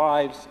many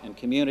lives and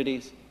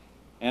communities,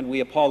 and we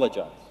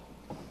apologize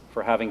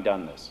for having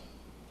done this.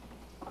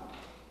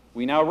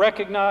 We now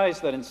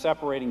recognize that in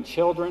separating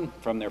children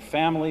from their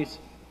families,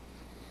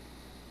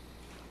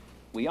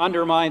 we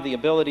undermine the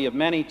ability of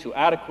many to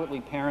adequately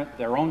parent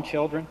their own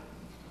children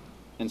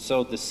and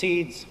sow the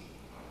seeds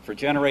for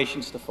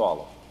generations to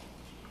follow.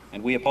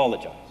 And we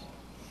apologize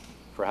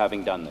for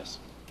having done this.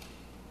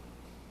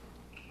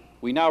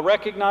 We now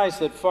recognize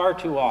that far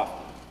too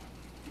often,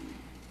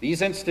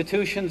 these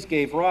institutions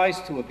gave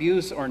rise to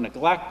abuse or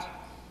neglect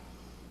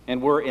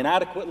and were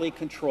inadequately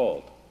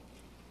controlled.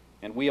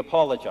 And we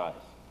apologize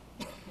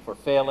for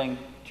failing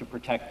to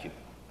protect you.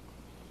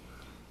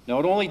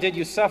 Not only did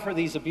you suffer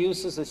these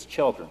abuses as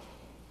children,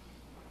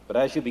 but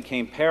as you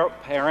became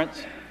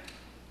parents,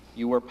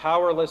 you were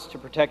powerless to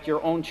protect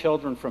your own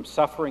children from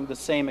suffering the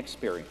same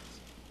experience.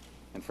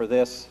 And for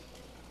this,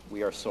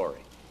 we are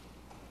sorry.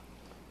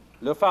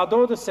 Le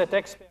fardeau de cette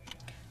expérience.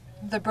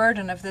 The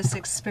burden of this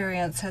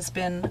experience has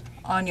been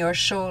on your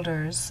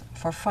shoulders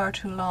for far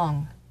too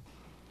long.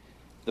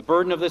 The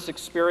burden of this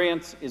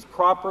experience is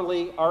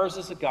properly ours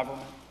as a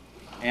government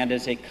and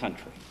as a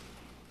country.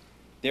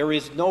 There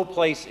is no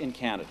place in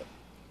Canada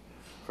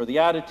for the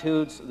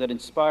attitudes that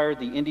inspired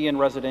the Indian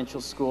residential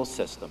school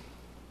system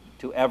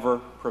to ever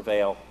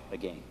prevail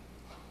again.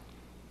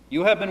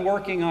 You have been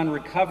working on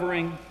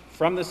recovering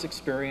from this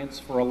experience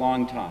for a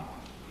long time.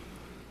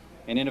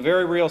 And in a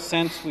very real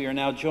sense, we are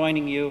now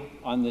joining you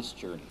on this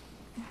journey.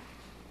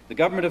 The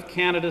Government of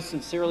Canada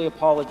sincerely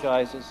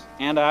apologizes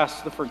and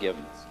asks the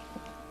forgiveness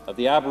of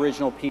the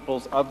Aboriginal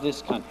peoples of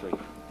this country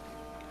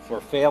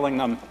for failing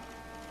them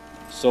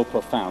so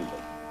profoundly.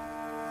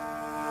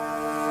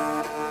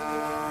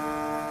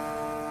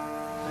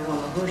 I don't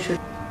know who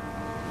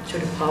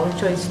should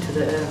apologize to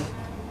the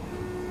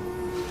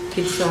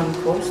kids I'm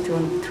close to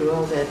and through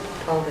all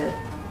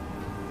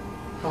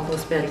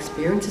those bad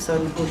experiences. I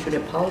don't know who should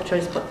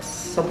apologize, but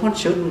someone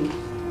shouldn't.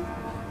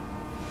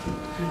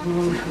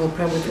 We'll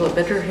probably feel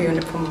better hearing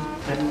it from,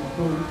 I don't know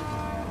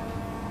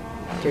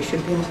who. There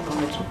should be an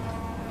apology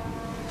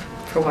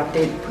for what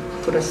they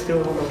put us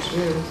through all those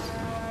years.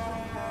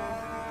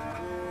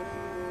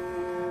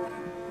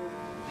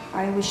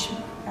 I wish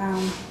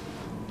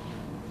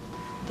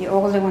the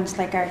older ones,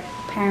 like our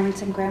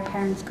parents and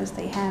grandparents, because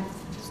they have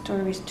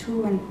stories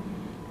too, and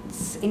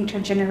it's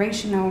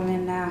intergenerational,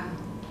 and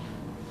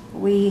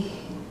we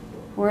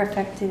were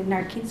affected and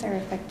our kids are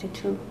affected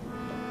too.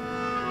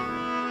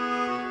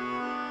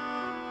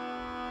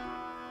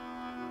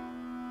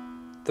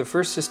 The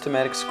first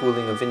systematic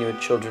schooling of Inuit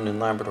children in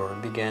Labrador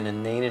began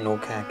in Nain and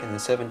Okak in the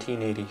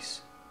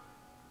 1780s.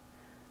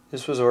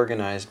 This was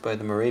organized by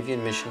the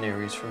Moravian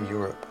missionaries from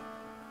Europe.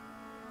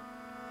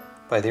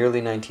 By the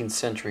early 19th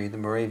century, the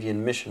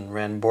Moravian mission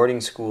ran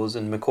boarding schools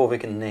in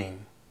Mikovik and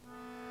Nain.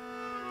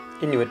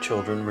 Inuit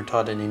children were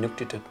taught in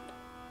Inuktitut.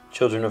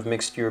 Children of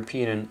mixed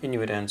European and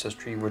Inuit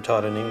ancestry were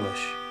taught in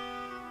English.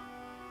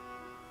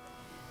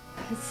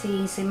 Let's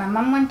see, my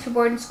mom went to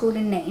boarding school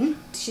in Nain.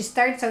 She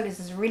starts out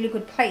as a really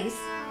good place.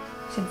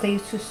 They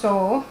used to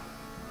sew,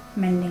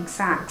 mending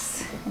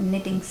socks and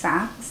knitting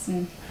socks,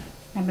 and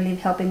I believe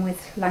helping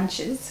with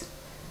lunches,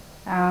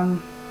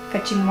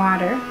 fetching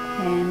water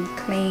and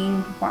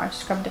clean,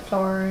 scrub the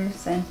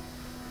floors and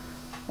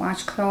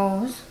wash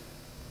clothes.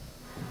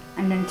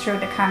 And then through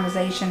the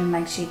conversation,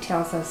 like she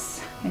tells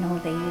us, you know,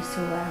 they used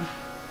to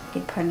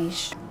get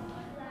punished.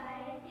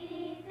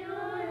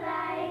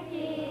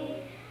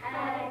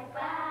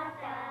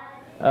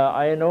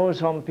 I know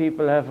some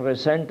people have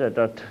resented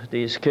that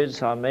these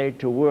kids are made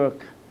to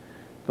work,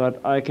 but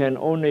I can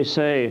only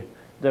say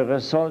the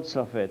results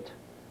of it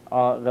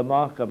are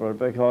remarkable,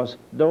 because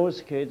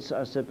those kids,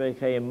 as they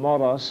became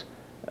mothers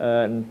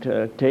and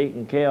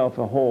taken care of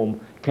a home,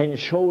 can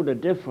show the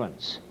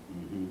difference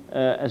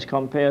as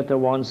compared to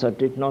ones that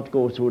did not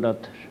go through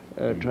that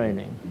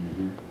training.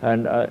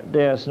 And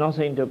there's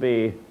nothing to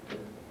be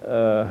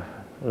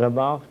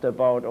remarked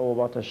about, oh,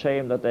 what a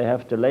shame that they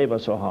have to labor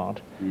so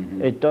hard.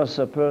 It does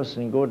a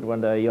person good when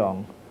they're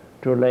young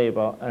to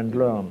labor and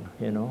learn,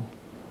 you know.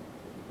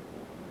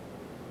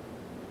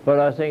 But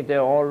I think they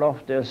all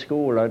loved their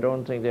school. I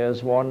don't think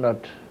there's one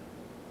that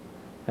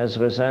has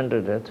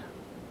resented it.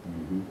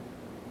 Mm-hmm.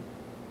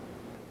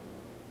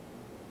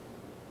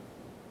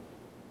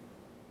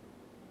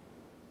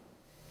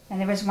 And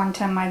there was one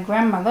time my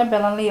grandmother,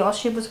 Bella Leo,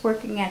 she was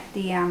working at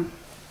the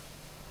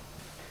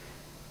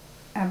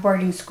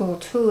boarding school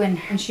too,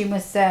 and she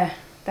was the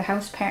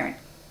house parent.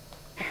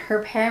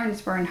 Her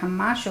parents were in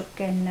Hamashuk,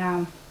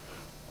 and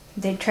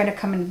they'd try to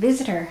come and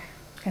visit her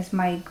because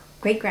my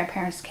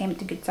great-grandparents came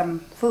to get some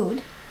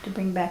food to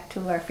bring back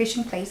to our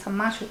fishing place,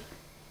 Hamashuk.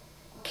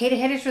 Katie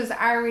Hedges was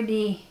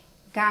already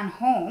gone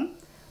home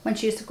when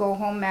she used to go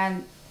home,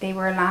 and they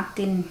were locked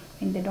in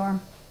the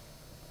dorm.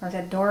 Or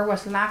the door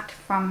was locked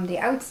from the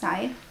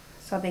outside,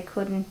 so they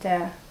couldn't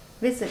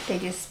visit. They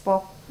just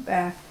spoke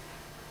by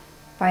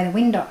the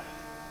window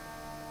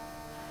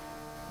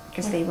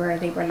because they were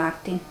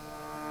locked in.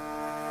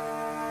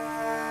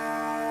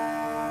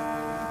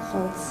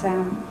 So it's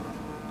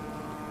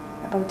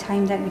about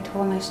time that we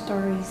told our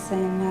stories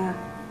and let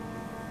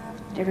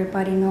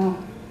everybody know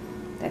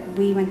that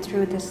we went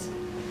through this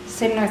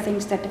similar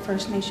things that the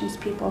First Nations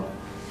people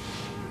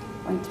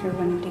went through,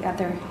 and the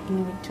other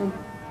Inuit too.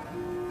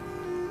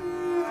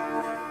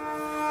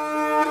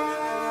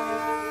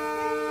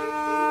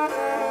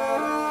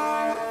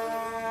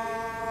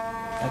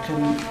 I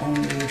can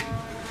only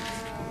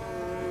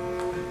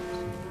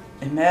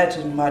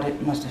imagine what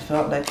it must have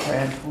felt like for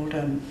Aunt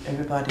Hulda and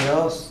everybody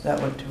else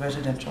that went to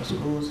residential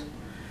schools,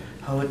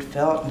 how it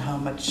felt and how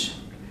much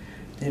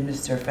they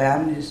missed their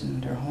families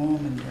and their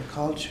home and their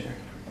culture.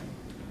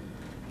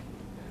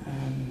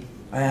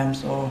 I am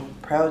so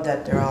proud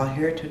that they're all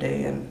here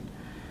today and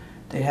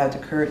they have the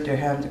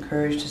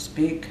courage to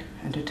speak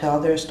and to tell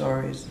their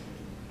stories.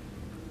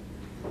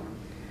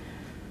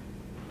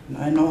 And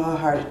I know how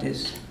hard it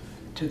is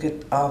to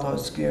get all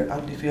those scared,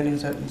 ugly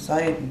feelings out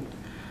inside,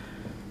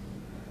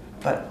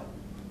 but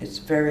it's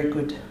very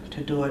good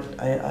to do it.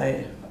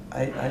 I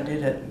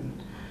did it,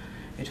 and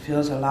it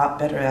feels a lot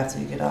better after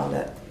you get all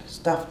that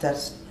stuff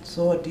that's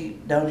so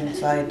deep down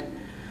inside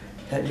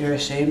that you're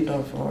ashamed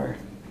of or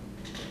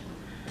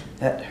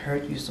that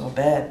hurt you so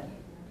bad.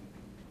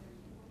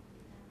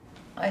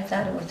 I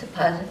thought it was a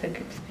positive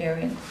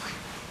experience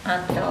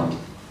until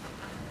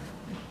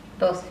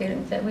those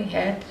feelings that we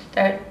had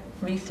started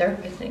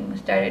resurfacing,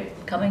 started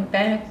coming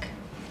back.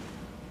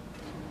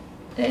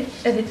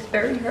 It's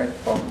very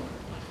hurtful,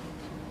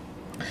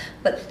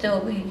 but still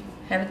we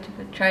have to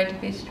try to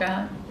be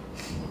strong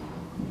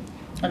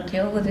and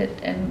deal with it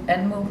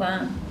and move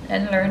on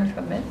and learn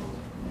from it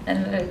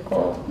and let it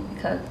go,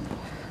 because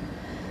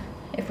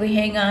if we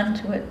hang on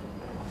to it,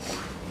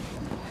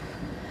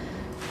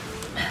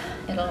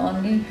 it'll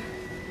only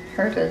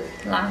hurt us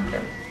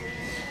longer.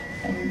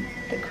 And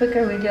the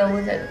quicker we deal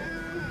with it,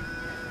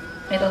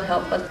 it'll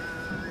help us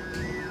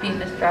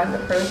being a stronger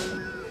person.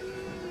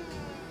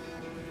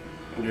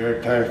 There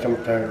are times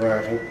sometimes where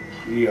I think,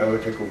 I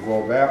wish I could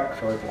go back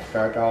so I can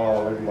start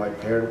all with my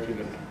parents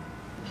again.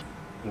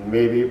 And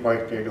maybe if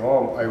I stayed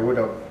home, I would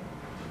have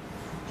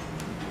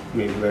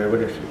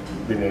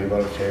been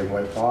able to save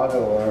my father,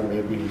 or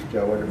maybe he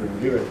still would have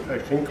been living. I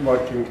think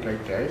about things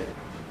like that.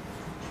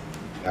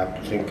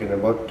 After thinking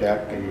about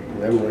that, I get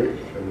memories,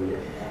 and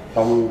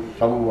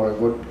some were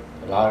good.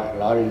 A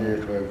lot of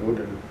years were good,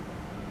 and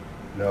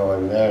now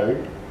I'm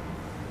married.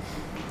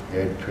 I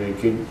had 3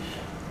 kids.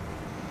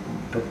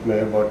 It took me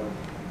about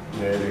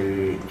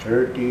nearly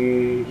 30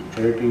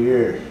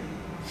 years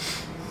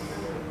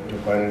to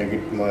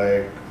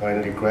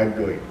finally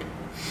graduate,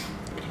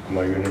 get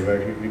my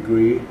university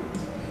degree,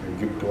 and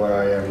get to where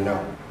I am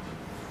now.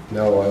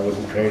 No, I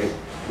wouldn't trade it,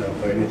 not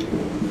for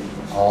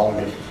anything. All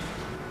this.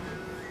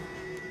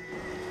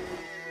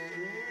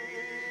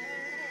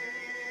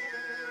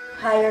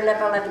 Higher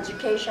level of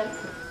education,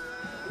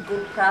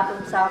 good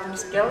problem-solving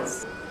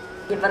skills,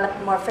 develop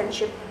more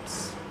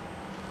friendships,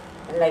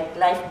 like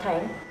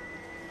lifetime.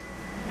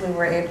 We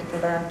were able to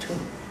learn to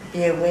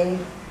be away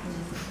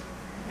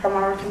from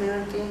our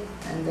community,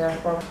 and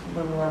therefore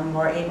we were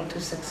more able to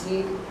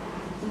succeed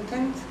in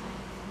things.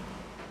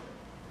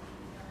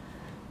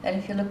 And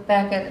if you look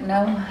back at it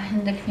now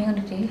in the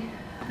community,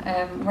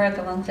 we're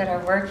the ones that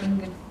are working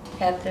and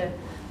have the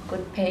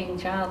good paying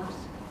jobs.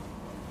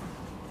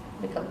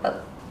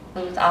 But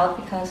it was all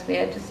because we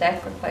had to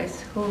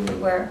sacrifice who we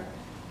were,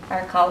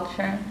 our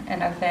culture,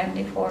 and our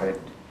family for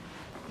it.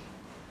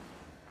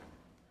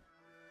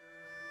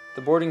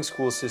 The boarding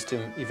school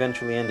system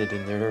eventually ended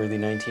in the early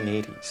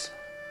 1980s.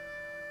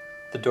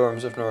 The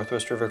dorms of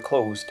Northwest River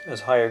closed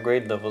as higher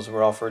grade levels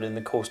were offered in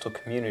the coastal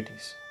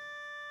communities.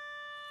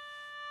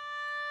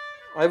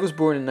 I was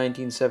born in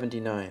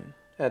 1979,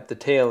 at the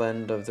tail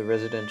end of the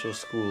residential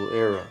school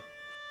era.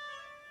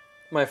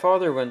 My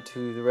father went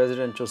to the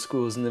residential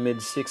schools in the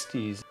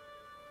mid-60s,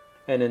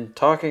 and in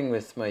talking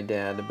with my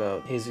dad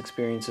about his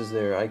experiences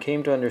there, I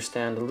came to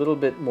understand a little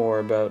bit more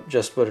about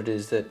just what it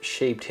is that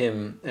shaped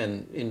him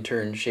and in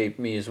turn shaped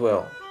me as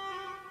well.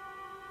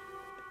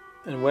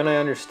 And when I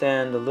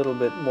understand a little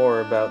bit more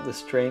about the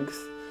strength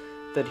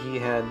that he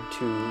had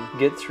to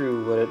get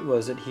through what it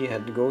was that he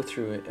had to go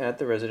through at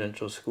the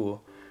residential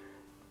school.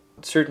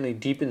 It certainly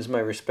deepens my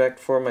respect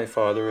for my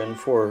father and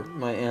for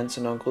my aunts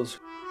and uncles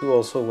who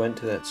also went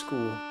to that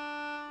school.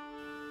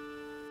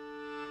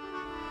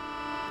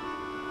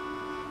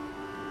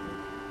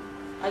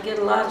 I get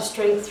a lot of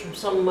strength from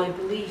some of my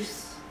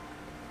beliefs.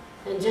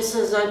 And just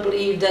as I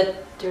believe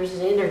that there's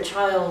an inner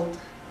child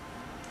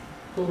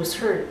who was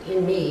hurt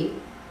in me,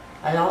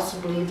 I also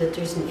believe that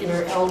there's an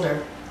inner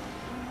elder.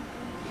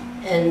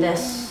 And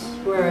that's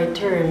where I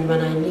turn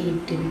when I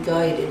need to be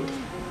guided,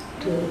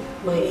 to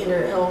my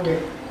inner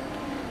elder.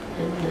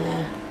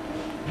 And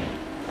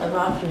I've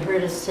often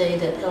heard us say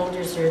that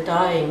elders are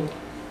dying,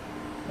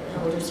 but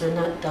elders are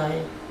not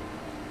dying.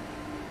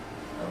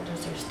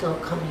 Elders are still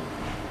coming.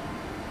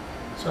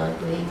 So I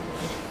believe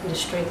in the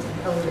strength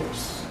of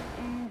elders.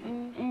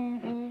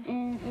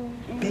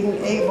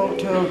 Being able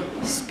to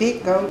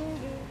speak out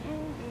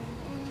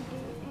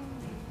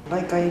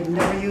like I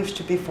never used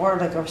to before,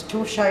 like I was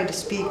too shy to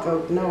speak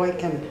out, now I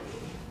can.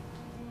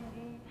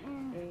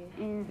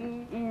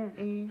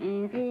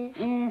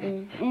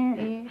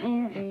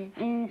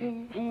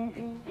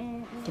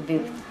 To be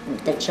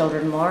with the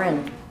children more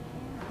and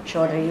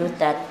show the youth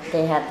that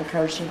they have the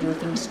courage to do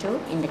things too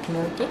in the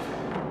community.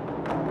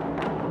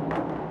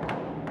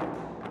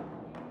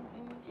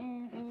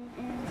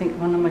 I think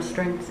one of my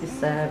strengths is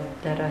that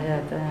I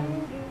have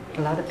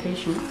a lot of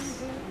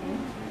patience.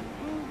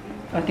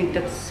 I think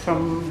that's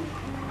from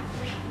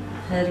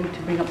having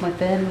to bring up my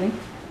family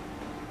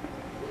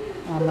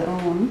on my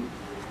own.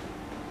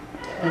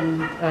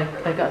 And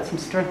I got some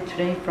strength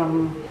today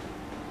from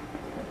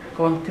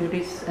going through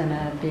this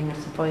and being a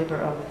survivor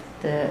of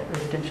the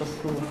residential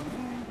school.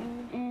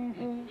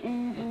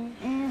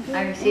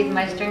 I received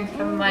my strength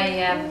from my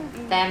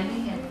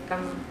family and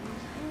from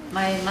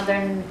my mother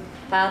and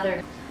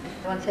father.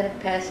 Once it had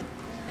passed,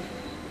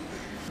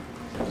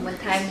 when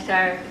times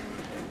are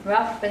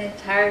rough and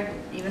it's hard,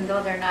 even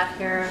though they're not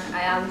here,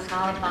 I always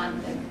call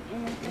upon them.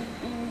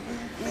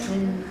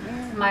 And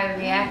my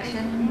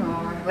reaction,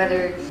 or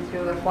whether it's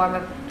through a form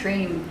of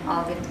dream,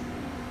 I'll get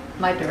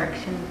my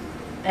direction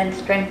and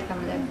strength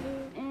from them.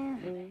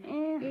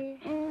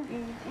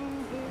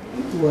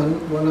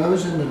 When I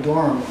was in the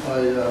dorm, I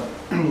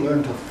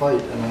learned to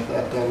fight, and I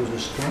thought that was a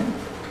strength.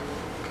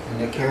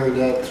 And I carried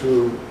that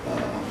through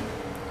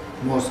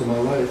most of my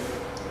life.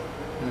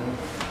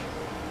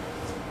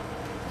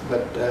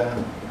 But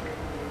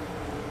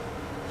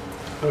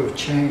I've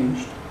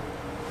changed.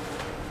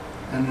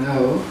 And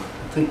now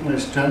I think my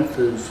strength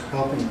is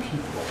helping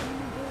people.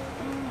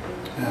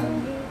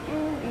 And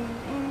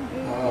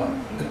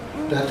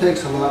that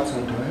takes a lot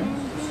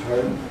sometimes. It's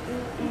hard.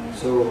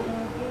 So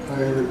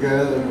I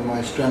regather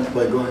my strength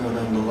by going out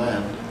on the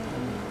land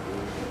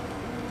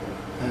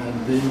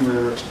and being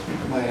where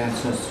my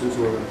ancestors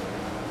were,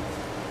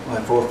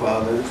 my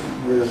forefathers,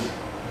 where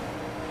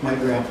my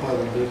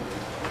grandfather lived.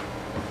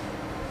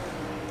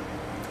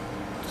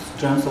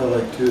 Strength I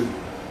like to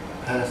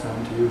pass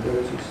on to you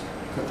guys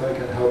if I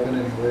can help in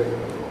any way.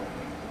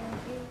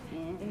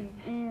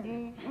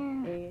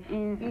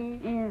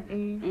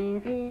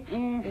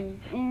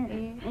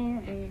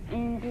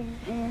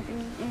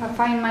 I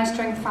find my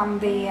strength from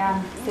the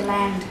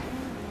land,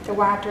 the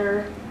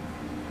water,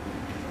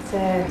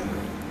 the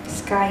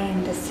sky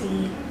and the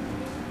sea,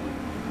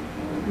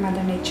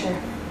 Mother Nature.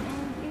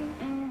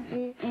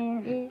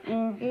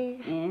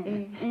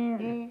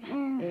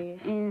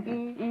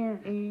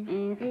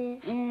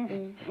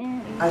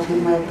 I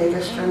think my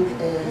biggest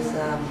strength is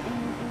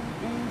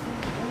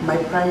my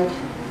pride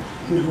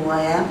in who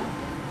I am,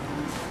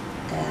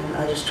 and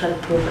I just try to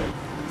prove it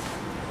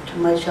to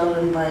my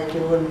children by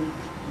doing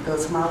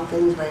those small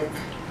things like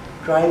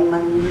drying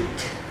my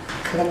meat,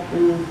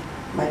 collecting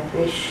my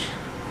fish.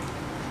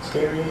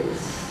 There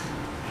is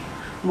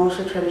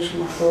mostly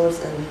traditional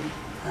foods and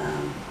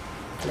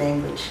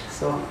language,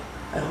 so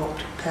I hope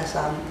to pass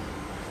on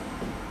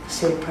the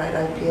same pride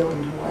I feel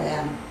in who I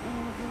am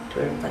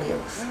to everybody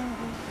else.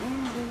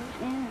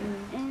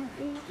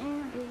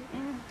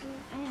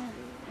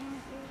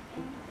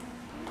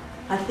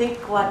 I think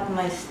what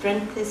my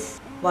strength is,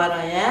 what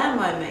I am,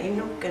 I'm a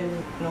Inuk,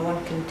 and no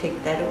one can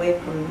take that away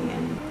from me.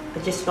 And I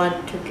just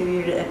want to give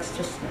you the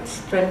extra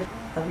strength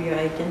of your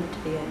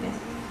identity, I guess.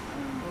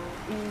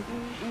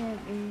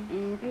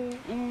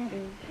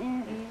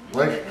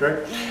 My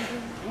strength,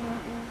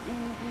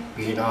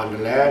 being on the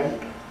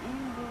land,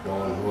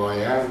 knowing who I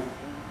am,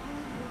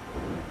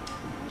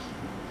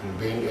 and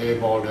being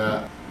able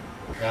to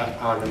pass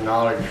on the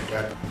knowledge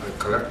that I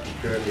collected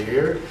during the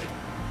years,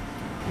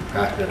 and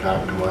passing it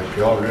on to my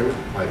children,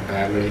 my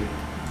family,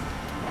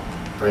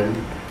 friends.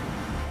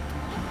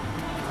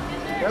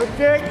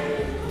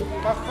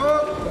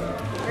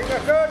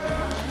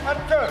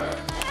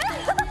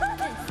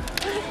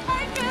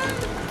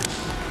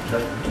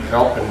 Just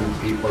helping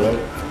people out.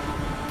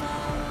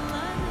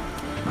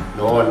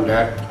 Knowing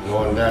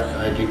that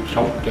I did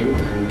something,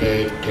 and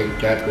they take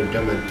that with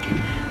them and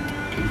teach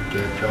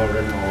their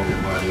children or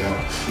anybody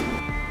else.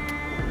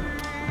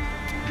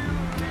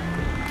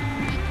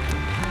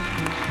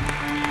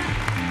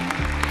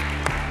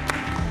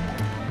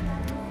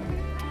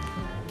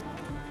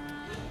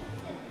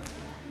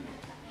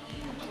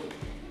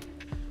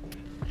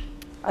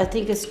 I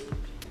think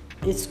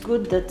it's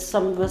good that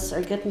some of us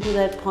are getting to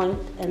that point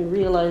and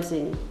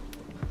realizing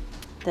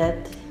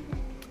that,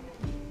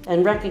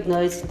 and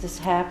recognize that this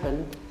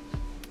happened,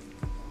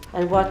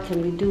 and what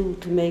can we do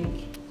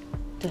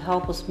to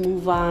help us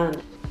move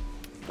on,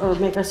 or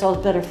make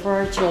ourselves better for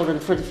our children,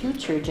 for the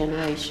future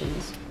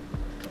generations.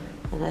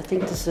 And I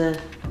think this is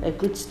a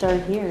good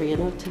start here,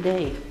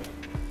 today.